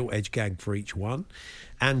got a gilt-edged gag for each one.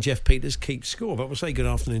 And Jeff Peters keeps score. But we'll say good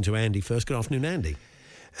afternoon to Andy first. Good afternoon, Andy.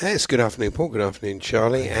 Yes, good afternoon, Paul. Good afternoon,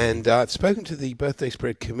 Charlie. And I've spoken to the Birthday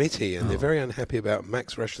Spread Committee, and they're very unhappy about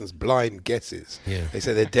Max Rushton's blind guesses. Yeah. They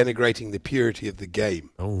say they're denigrating the purity of the game.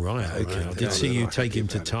 Oh, right. Okay. I did see you take him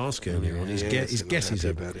to task earlier on. His guesses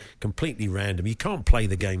are completely random. You can't play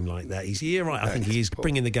the game like that. I think he is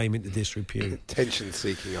bringing the game into disrepute.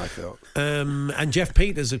 Attention-seeking, I felt. And Jeff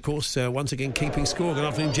Peters, of course, once again keeping score. Good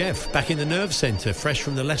afternoon, Jeff. Back in the Nerve Centre, fresh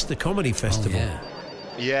from the Leicester Comedy Festival. Oh, yeah.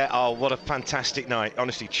 Yeah, what a fantastic night.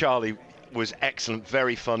 Honestly, Charlie was excellent,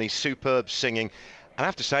 very funny, superb singing. And I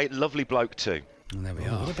have to say, lovely bloke too. And there we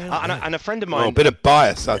are. And a friend of Well, a mine. bit of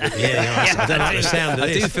bias, I think. I don't like the sound of I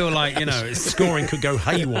this. do feel like, Scoring could go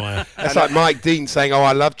haywire. It's like Mike Dean saying, "Oh,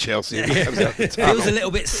 I love Chelsea." And he comes out the tunnel. feels a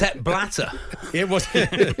little bit Sepp Blatter. It was.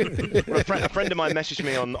 A friend of mine messaged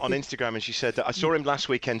me on Instagram, and she said that I saw him last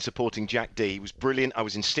weekend supporting Jack D. He was brilliant. I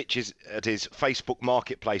was in stitches at his Facebook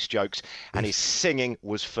Marketplace jokes, and his singing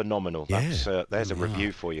was phenomenal. That's, there's a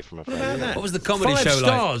review for you from a friend. What was the comedy 5 show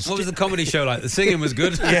stars. like? What was the comedy show like? The singing was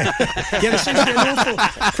good. Yeah, there seems to be an awful.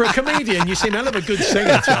 For a comedian, you seem a hell of a good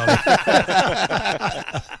singer, Charlie.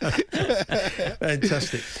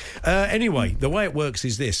 Fantastic. Anyway, the way it works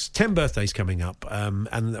is this: 10 birthdays coming up,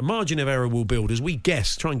 and the margin of error will build as we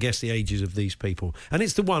try and guess the ages of these people, and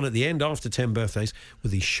it's the one at the end after 10 birthdays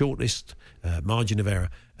with the shortest margin of error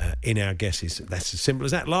in our guesses. That's as simple as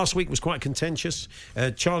that. Last week was quite contentious.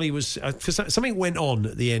 Charlie was something went on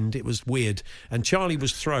at the end. It was weird, and Charlie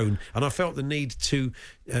was thrown, and I felt the need to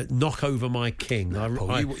knock over my king.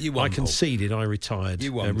 I conceded. I retired.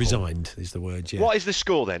 You won, resigned is the word. Yeah. What is the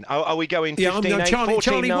score then? Are we going 15-8, Charlie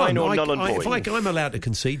 14-9 won. or null and void? I'm allowed to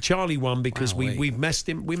concede. Charlie won because we messed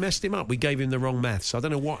him. We messed him up. We gave him the wrong maths. I don't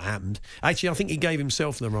know what happened. Actually, I think he gave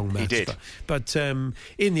himself the wrong maths. He did. But in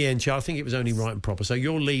the end, Charlie, I think it was only right and proper. So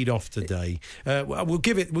you'll lead off today. We'll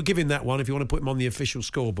give him that one if you want to put him on the official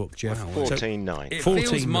scorebook, Jeff. Wow, 14-9. It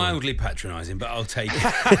feels mildly patronising, but I'll take it.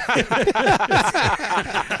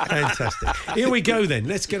 Fantastic. Here we go then.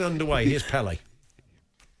 Let's get underway. Here's Pele.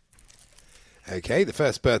 Okay, the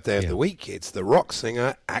first birthday of the week. It's the rock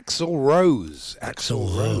singer Axl Rose.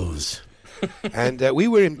 Axl Rose. And we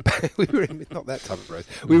were in not that type of Rose.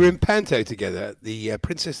 We were in Panto together at the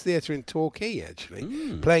Princess Theatre in Torquay,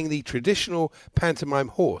 actually, playing the traditional pantomime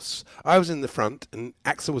horse. I was in the front, and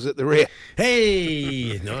Axl was at the rear.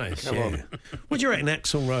 Hey, nice. Come on. What do you reckon,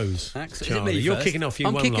 Axl Rose? Is it Charlie, me you're first? kicking off. You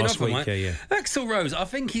I'm won kicking last off, week. am I? Yeah. Axl Rose, I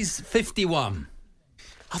think he's 51.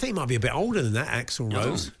 I think he might be a bit older than that, Axl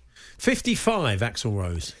Rose. 55, Axl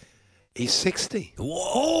Rose. He's 60.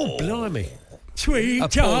 Oh, blimey. Sweet A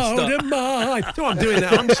child poster. of mine. No, I'm doing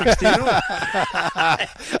that. I'm 60.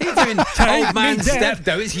 You're doing Old Man Step,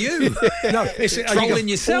 though. It's you. No, it's Trolling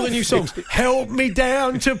yourself. All the new songs. Help me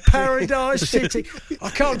down to Paradise City. I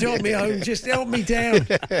can't do it on my own. Just help me down.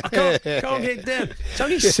 I can't get down. It's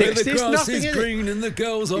only 60. The It's grass nothing, is is green and the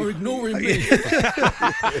girls are ignoring me.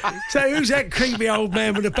 So who's that creepy old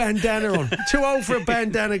man with a bandana on? Too old for a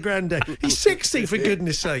bandana, Grandad. He's 60, for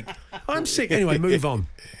goodness sake. I'm sick. Anyway, move on.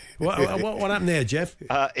 What happened there, Jeff?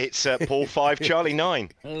 It's Paul 5, Charlie 9.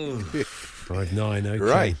 5-9, okay.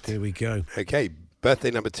 Right. Here we go. Okay,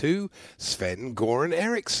 birthday number 2, Sven Goran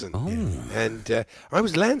Eriksson. And I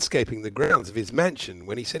was landscaping the grounds of his mansion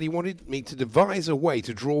when he said he wanted me to devise a way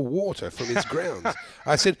to draw water from his grounds.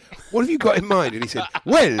 I said, what have you got in mind? And he said,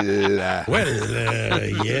 yeah.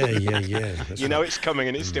 You know it's coming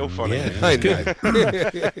and it's still funny. Yeah, I know.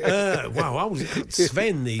 know. Wow,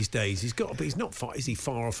 Sven these days, he's not far. Is he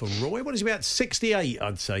far off of Roy? What is he, about 68?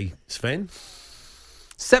 I'd say, Sven.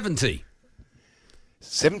 70.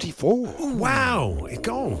 74. Oh, wow,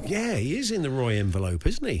 God, yeah, he is in the Roy envelope,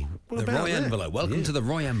 isn't he? What The about Roy that? envelope. Welcome to the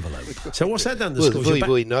Roy envelope. So what's that done to Well, scores? very, You're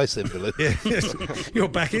very nice envelope. You're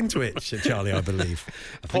back into it, Charlie, I believe.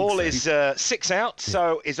 Paul is 6 out,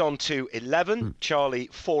 so is on to 11. Charlie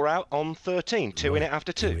 4 out on 13. 2 in it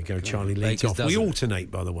after 2. There we go, Charlie leads Baker's off. We dozen. alternate,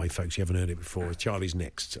 by the way, folks. You haven't heard it before. Charlie's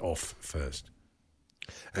next, off first.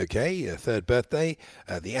 Okay, third birthday,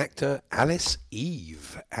 the actor Alice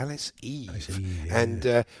Eve. Alice Eve.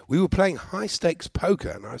 And we were playing high-stakes poker,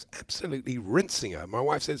 and I was absolutely rinsing her. My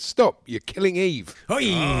wife said, stop, you're killing Eve. Oh,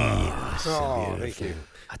 thank you.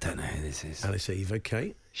 I don't know who this is. Alice Eve,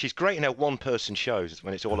 okay. She's great in her one-person shows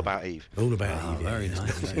when it's all about Eve. All about Eve. Very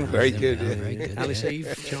nice. Very good. Very good. Alice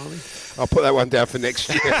Eve, Charlie. I'll put that one down for next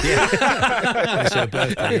year. It's her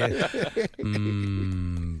birthday,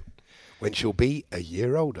 yeah. When she'll be a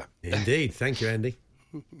year older. Indeed. Thank you, Andy.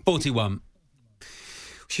 41.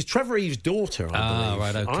 She's Trevor Eve's daughter, I believe.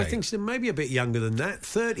 Right, okay. I think she's maybe a bit younger than that.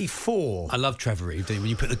 34. I love Trevor Eve, do you? When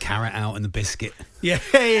you put the carrot out and the biscuit. Yeah.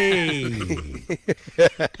 Hey!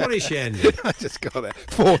 What is she, Andy? I just got that.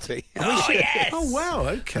 40. Oh, yes! Oh, wow,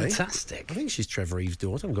 okay. Fantastic. I think she's Trevor Eve's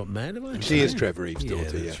daughter. I've got mad, have I? She is Trevor Eve's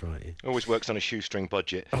daughter, yeah. That's right. Yeah. Always works on a shoestring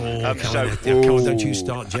budget. Oh, don't you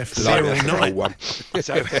start, Jeff. Like Zero that night. one.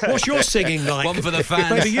 So, What's your singing like? One for the fans.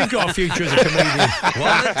 Maybe you've got a future as a comedian.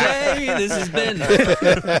 What a day this has been.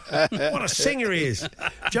 What a singer he is.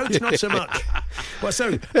 Jokes not so much. Well,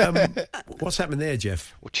 so what's happening there,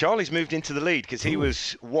 Jeff? Well, Charlie's moved into the lead because he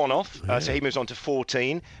was one off, so he moves on to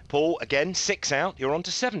 14. Paul, again, 6 out. You're on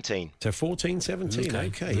to 17. So 14, 17.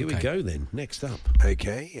 Okay, here we go then. Next up.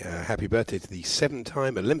 Okay, happy birthday to the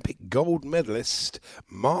 7-time Olympic gold medalist,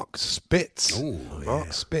 Mark Spitz.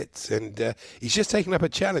 Mark Spitz. And he's just taken up a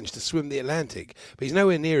challenge to swim the Atlantic, but he's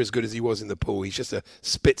nowhere near as good as he was in the pool. He's just a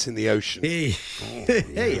Spitz in the ocean. Hey,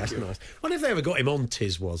 that's nice. I wonder if they ever got him on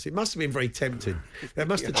Tiswas. It must have been very tempting. They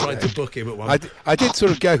must have tried to book him at one. I did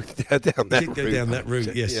sort of go down that route. Go down that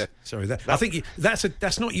route, yes. Yeah. Sorry, I think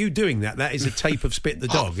that's not you doing that. That is a tape of Spit the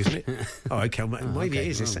dog, isn't it? Oh, okay. Maybe it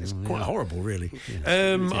is. It's quite horrible, really.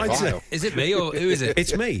 I'd say, is it me or who is it?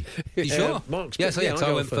 It's me. You sure? Mark Spit. Yes,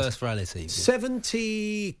 I went first for Alice Eve.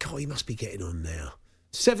 70. God, he must be getting on now.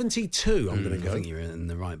 72. I'm going to go. I think you're in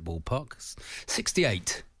the right ballpark.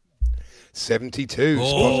 68. 72.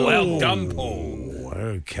 Oh, well done, Paul.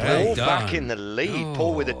 Okay. Paul back in the lead.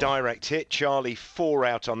 Paul with a direct hit. Charlie 4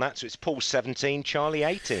 out on that. So it's Paul 17, Charlie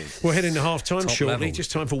 18. We're heading to half-time shortly. level.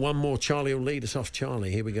 Just time for one more. Charlie will lead us off.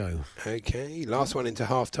 Charlie, here we go. Okay, last one into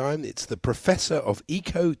half-time. It's the Professor of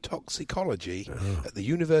Ecotoxicology at the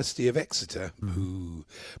University of Exeter.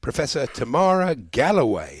 Professor Tamara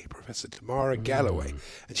Galloway.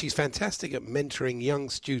 And she's fantastic at mentoring young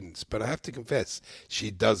students, but I have to confess, she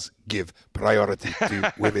does give priority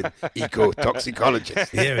to women ecotoxicologists.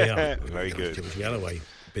 Here we are. Very good. Galloway,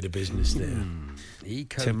 bit of business there.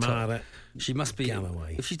 Tamara. She must be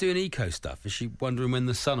Galloway. If she's doing eco stuff, is she wondering when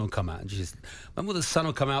the sun will come out? And she says, when will the sun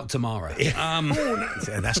will come out tomorrow?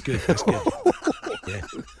 That's good. That's good. Yeah.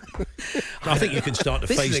 I think you can start to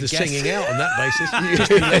phase the singing out on that basis.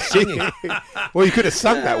 Just be less singing. Well, you could have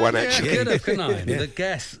sung that one, actually. I could have, couldn't I? The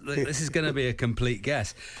guess. This is going to be a complete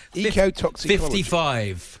guess. Ecotoxicology.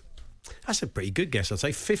 55. That's a pretty good guess. I'd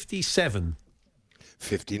say 57.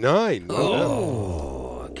 59.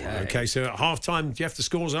 Okay, so at half-time, Jeff, the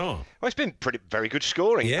scores are? Well, it's been very good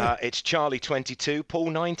scoring. Yeah. It's Charlie 22,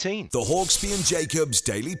 Paul 19. The Hawksby and Jacobs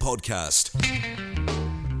Daily Podcast.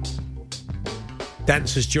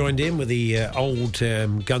 Dancers joined in with the old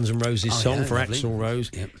Guns N' Roses song for lovely. Axl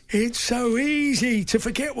Rose. Yep. It's so easy to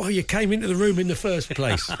forget why you came into the room in the first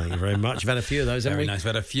place. Thank you very much. We've had a few of those, haven't Very we? nice.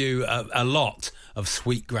 We've had a few, a lot of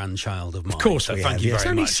sweet grandchild of mine. Of course so we thank have, you yes.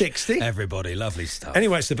 very Only much. 60. Everybody, lovely stuff.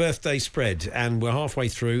 Anyway, it's the birthday spread, and we're halfway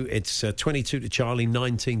through. It's 22 to Charlie,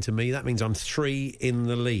 19 to me. That means I'm 3 in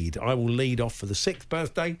the lead. I will lead off for the 6th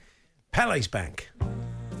birthday. Pele's back.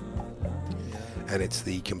 And it's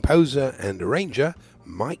the composer and arranger,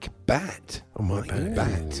 Mike Batt. Mike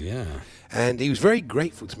Batt. Yeah. And he was very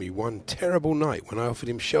grateful to me one terrible night when I offered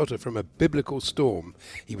him shelter from a biblical storm.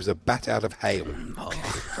 He was a bat out of hail.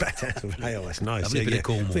 Bat out of hail, that's nice. Lovely bit of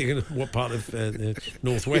Cornwall. Thinking of what part of the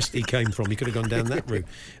northwest he came from. He could have gone down that route.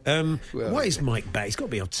 What is Mike Batt? He's got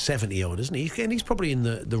to be 70-odd, isn't he? And he's probably in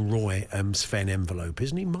the Roy Sven envelope,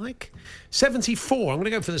 isn't he, Mike? 74. I'm going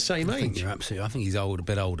to go for the same age. I think you're absolutely. I think he's a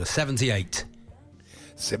bit older. 78.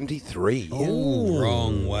 73. Oh,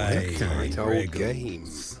 wrong way. Right old game.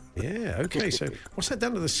 Yeah, okay, so what's that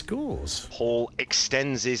done to the scores? Paul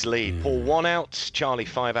extends his lead. Paul 1 out, Charlie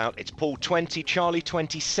 5 out. It's Paul 20, Charlie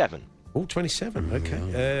 27. Oh, 27,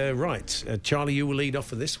 okay. Right, Charlie, you will lead off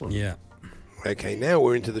for this one. Yeah. Okay, now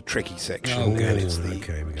we're into the tricky section. Oh, good. And it's the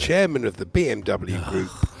Okay, we go. chairman of the BMW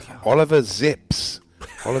group, Oliver Zips.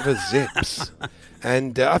 Oliver Zips.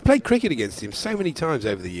 And I've played cricket against him so many times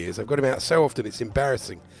over the years. I've got him out so often it's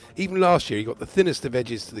embarrassing. Even last year he got the thinnest of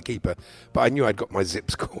edges to the keeper, but I knew I'd got my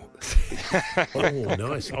zips caught. Oh,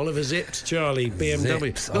 nice. Oliver Zips, Charlie, BMW.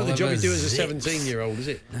 Zips, Not the job you Oliver do as a Zips. 17-year-old, is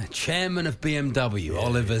it? No, chairman of BMW,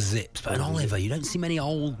 Oliver Zips. But an Oliver, you don't see many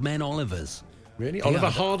old men Olivers. Really? Yeah, Oliver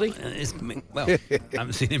Hardy? Well, I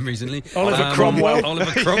haven't seen him recently. Oliver Cromwell?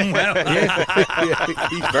 Oliver Cromwell. Yeah,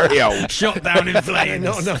 he's very old. Shot down in flames.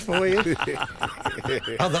 Not enough for you.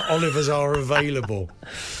 Other Olivers are available.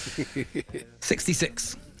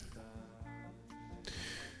 66.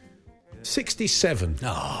 67.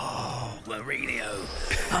 Oh,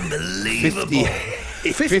 Mourinho. Unbelievable.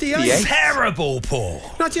 58. Terrible, Paul.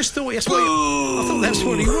 I just thought that's what I thought that's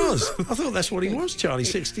what he was. I thought that's what he was, Charlie.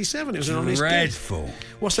 67. It was an honest guess. Dreadful.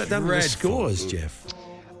 What's that done to the scores, Jeff?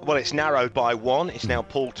 Well, it's narrowed by 1. It's now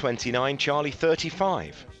Paul 29, Charlie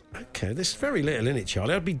 35. Okay, there's very little in it,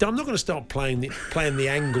 Charlie. I'm not going to start playing the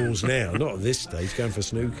angles now. Not at this stage, going for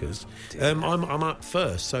snookers. I'm up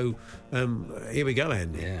first, so here we go,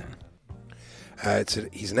 Andy. Yeah.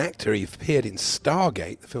 He's an actor. He appeared in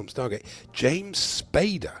Stargate, the film Stargate. James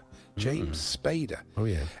Spader. James Spader. Oh,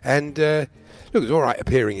 yeah. And look, it was all right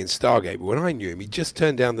appearing in Stargate, but when I knew him, he just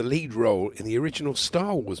turned down the lead role in the original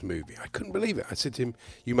Star Wars movie. I couldn't believe it. I said to him,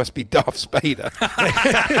 "You must be Darth Spader."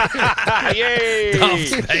 Yay! Darth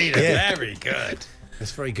Spader, Yeah. very good.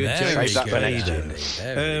 That's very good. Very James good.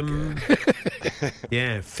 Spader. Very good.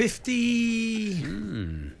 Yeah, 50.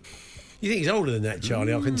 You think he's older than that,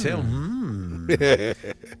 Charlie? I can tell.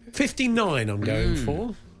 59 I'm going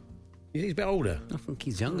for. You think he's a bit older? I think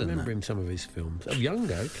he's younger I than remember that. him some of his films. Oh,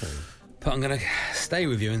 younger, okay. But I'm going to stay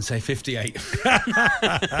with you and say 58.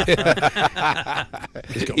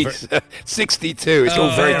 He's 62. It's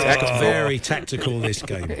all very tactical. Very tactical, this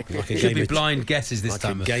game. Like a It should game be of- blind guesses this like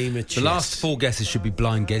time. a game of The last chess. 4 guesses should be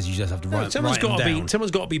blind guesses. You just have to write Someone's them got to down. be.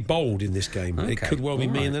 Someone's got to be bold in this game. It Okay, could well be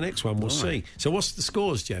all me right. in the next one. We'll see. So, what's the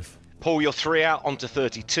scores, Jeff? Paul, you're 3 out onto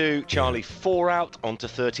 32. Charlie, 4 out onto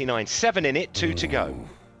 39. 7 in it, 2 to go.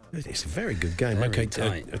 It's a very good game. Very okay,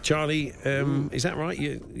 tight. Charlie, is that right?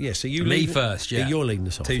 So you Me lead first, yeah. You're leading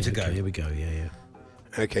us off. 2 to Okay, go. Here we go. Yeah.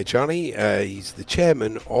 Okay, Charlie, he's the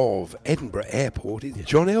chairman of Edinburgh Airport. It's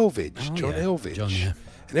John Elvidge. Oh, John yeah. Elvidge. John, yeah.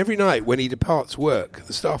 And every night when he departs work,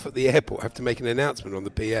 the staff at the airport have to make an announcement on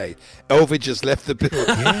the PA. Elvidge has left the building.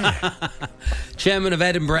 Yeah. Chairman of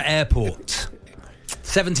Edinburgh Airport.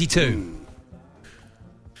 72.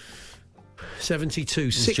 72.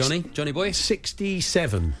 It's Johnny boy.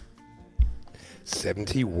 67.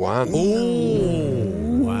 71.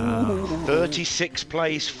 Oh, wow. 36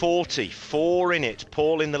 plays 40. 4 in it.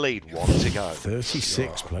 Paul in the lead. 1 to go.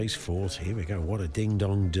 36 plays 40. Here we go. What a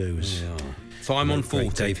ding-dong do's. Yeah. So I'm on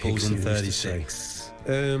Great 40, Dave Paul's on Hickson used to 36.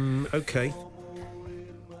 Okay.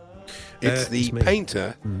 It's the it's me.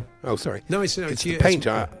 painter. Oh, sorry. No, it's the you.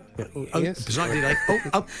 painter. Yes.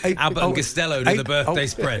 Albert Costello to the birthday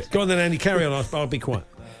spread. Go on then, Andy. Carry on. I'll be quiet.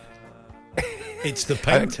 It's the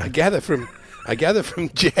painter. I gather from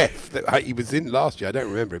Jeff that he was in last year. I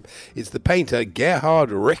don't remember him. It's the painter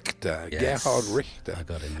Gerhard Richter. Yes. Gerhard Richter. I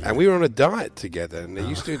got him, yeah. And we were on a diet together, and I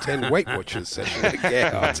used to attend Weight Watchers session at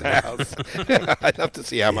Gerhard's house. I'd love to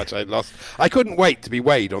see how much I'd lost. I couldn't wait to be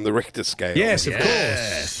weighed on the Richter scale. Yes, of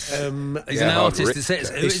course. He's an Gerhard artist.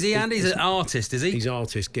 Richter. Is he, Andy? He's an artist, is he? He's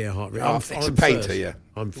artist, Gerhard. He's a painter, first. yeah.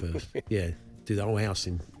 I'm first. Yeah. Do the whole house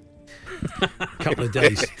in a couple of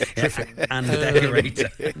days. Terrific. And decorator.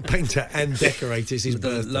 Painter and decorator is his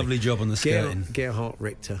Done a birthday. lovely job on the skirting. Gerhard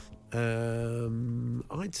Richter.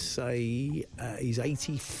 I'd say he's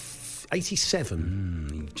 87.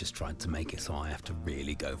 You've just tried to make it so I have to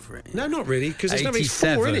really go for it. No, not really, because there's no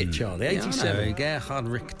 4 in it, Charlie. 87. Yeah, I know, Gerhard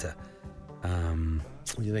Richter.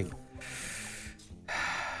 What do you think?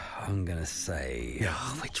 I'm going to say...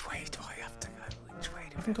 Which way do I have to go? Which way?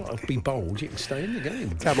 I haven't got to be bold. You can stay in the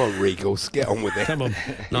game. Come on, Regals, get on with it. Come on.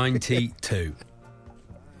 92.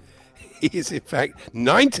 He is, in fact,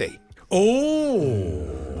 90.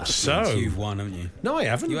 Oh, so You've won, haven't you? No, I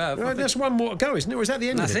haven't. You have, I Right, think. There's one more to go, isn't it? Or is that the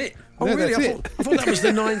end That's of it? it. Oh, No, really? that's I thought that was the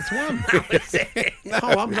 9th one.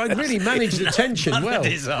 I really managed the tension well.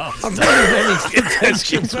 I've really managed the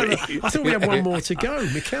tension well. I thought we had one more to go.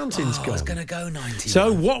 My counting's I gone. was going to go 90.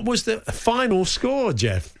 So, what was the final score,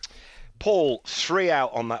 Jeff? Paul, 3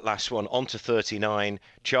 out on that last one, onto 39.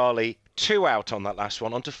 Charlie, 2 out on that last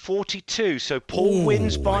one, onto 42. So Paul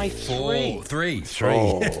wins by 3. 3.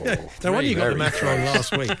 Oh, No wonder you got the math wrong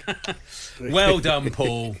last week. Well done,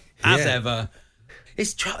 Paul. As Yeah. ever.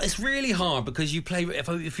 It's really hard because you play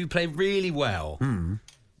if you play really well, you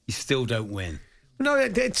still don't win. No,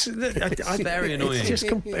 it's very annoying.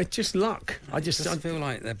 It's just luck. I Just feel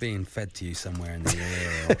like they're being fed to you somewhere in the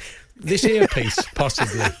ear. this earpiece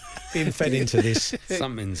possibly being fed into this.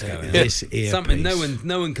 Something's going on. This earpiece. Something.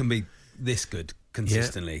 No one can be this good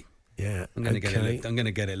consistently. Yeah, I'm going to get it. I'm going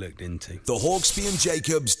to get it looked into. The Hawksby and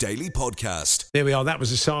Jacobs Daily Podcast. There we are. That was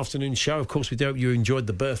this afternoon's show. Of course, we do hope you enjoyed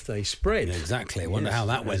the birthday spread. Exactly. I wonder how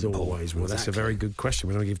that went, As Paul. always. Well, that's a Exactly. very good question.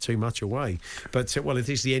 We don't give too much away. But, well, it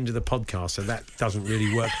is the end of the podcast, so that doesn't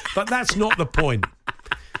really work. But that's not the point.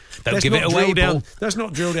 Don't Let's give it not away, drill down. Paul. Let's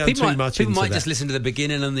not drill down People too much people into might that. just listen to the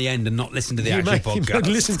beginning and the end and not listen to the You actual may podcast.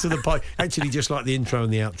 listen to the pod. Actually, just like the intro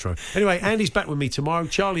and the outro. Anyway, Andy's back with me tomorrow.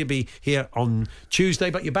 Charlie will be here on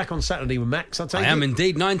Tuesday, but you're back on Saturday with Max. I am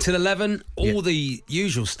indeed. 9 till 11. All the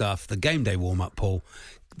usual stuff. The game day warm up, Paul.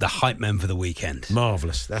 The hype men for the weekend.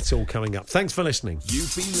 Marvellous. That's all coming up. Thanks for listening.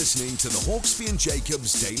 You've been listening to the Hawksby and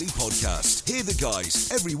Jacobs Daily Podcast. Hear the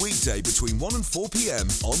guys every weekday between 1 and 4 p.m.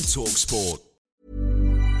 on TalkSport.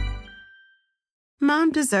 Mom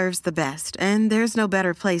deserves the best, and there's no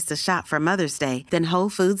better place to shop for Mother's Day than Whole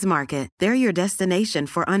Foods Market. They're your destination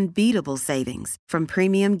for unbeatable savings, from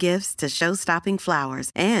premium gifts to show-stopping flowers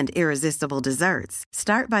and irresistible desserts.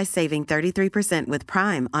 Start by saving 33% with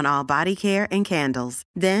Prime on all body care and candles.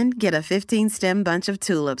 Then get a 15-stem bunch of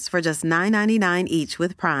tulips for just $9.99 each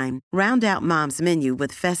with Prime. Round out Mom's menu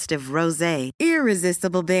with festive rosé,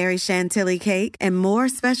 irresistible berry chantilly cake, and more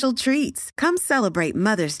special treats. Come celebrate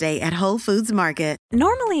Mother's Day at Whole Foods Market.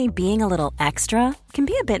 Normally, being a little extra can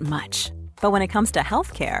be a bit much, but when it comes to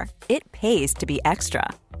healthcare, it pays to be extra.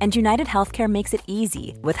 And United Healthcare makes it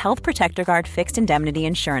easy with Health Protector Guard fixed indemnity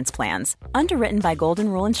insurance plans. Underwritten by Golden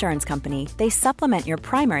Rule Insurance Company, they supplement your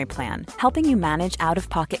primary plan, helping you manage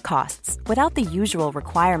out-of-pocket costs without the usual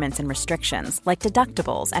requirements and restrictions like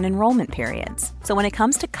deductibles and enrollment periods. So when it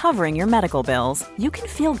comes to covering your medical bills, you can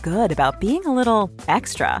feel good about being a little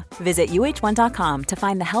extra. Visit uh1.com to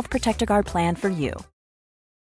find the Health Protector Guard plan for you.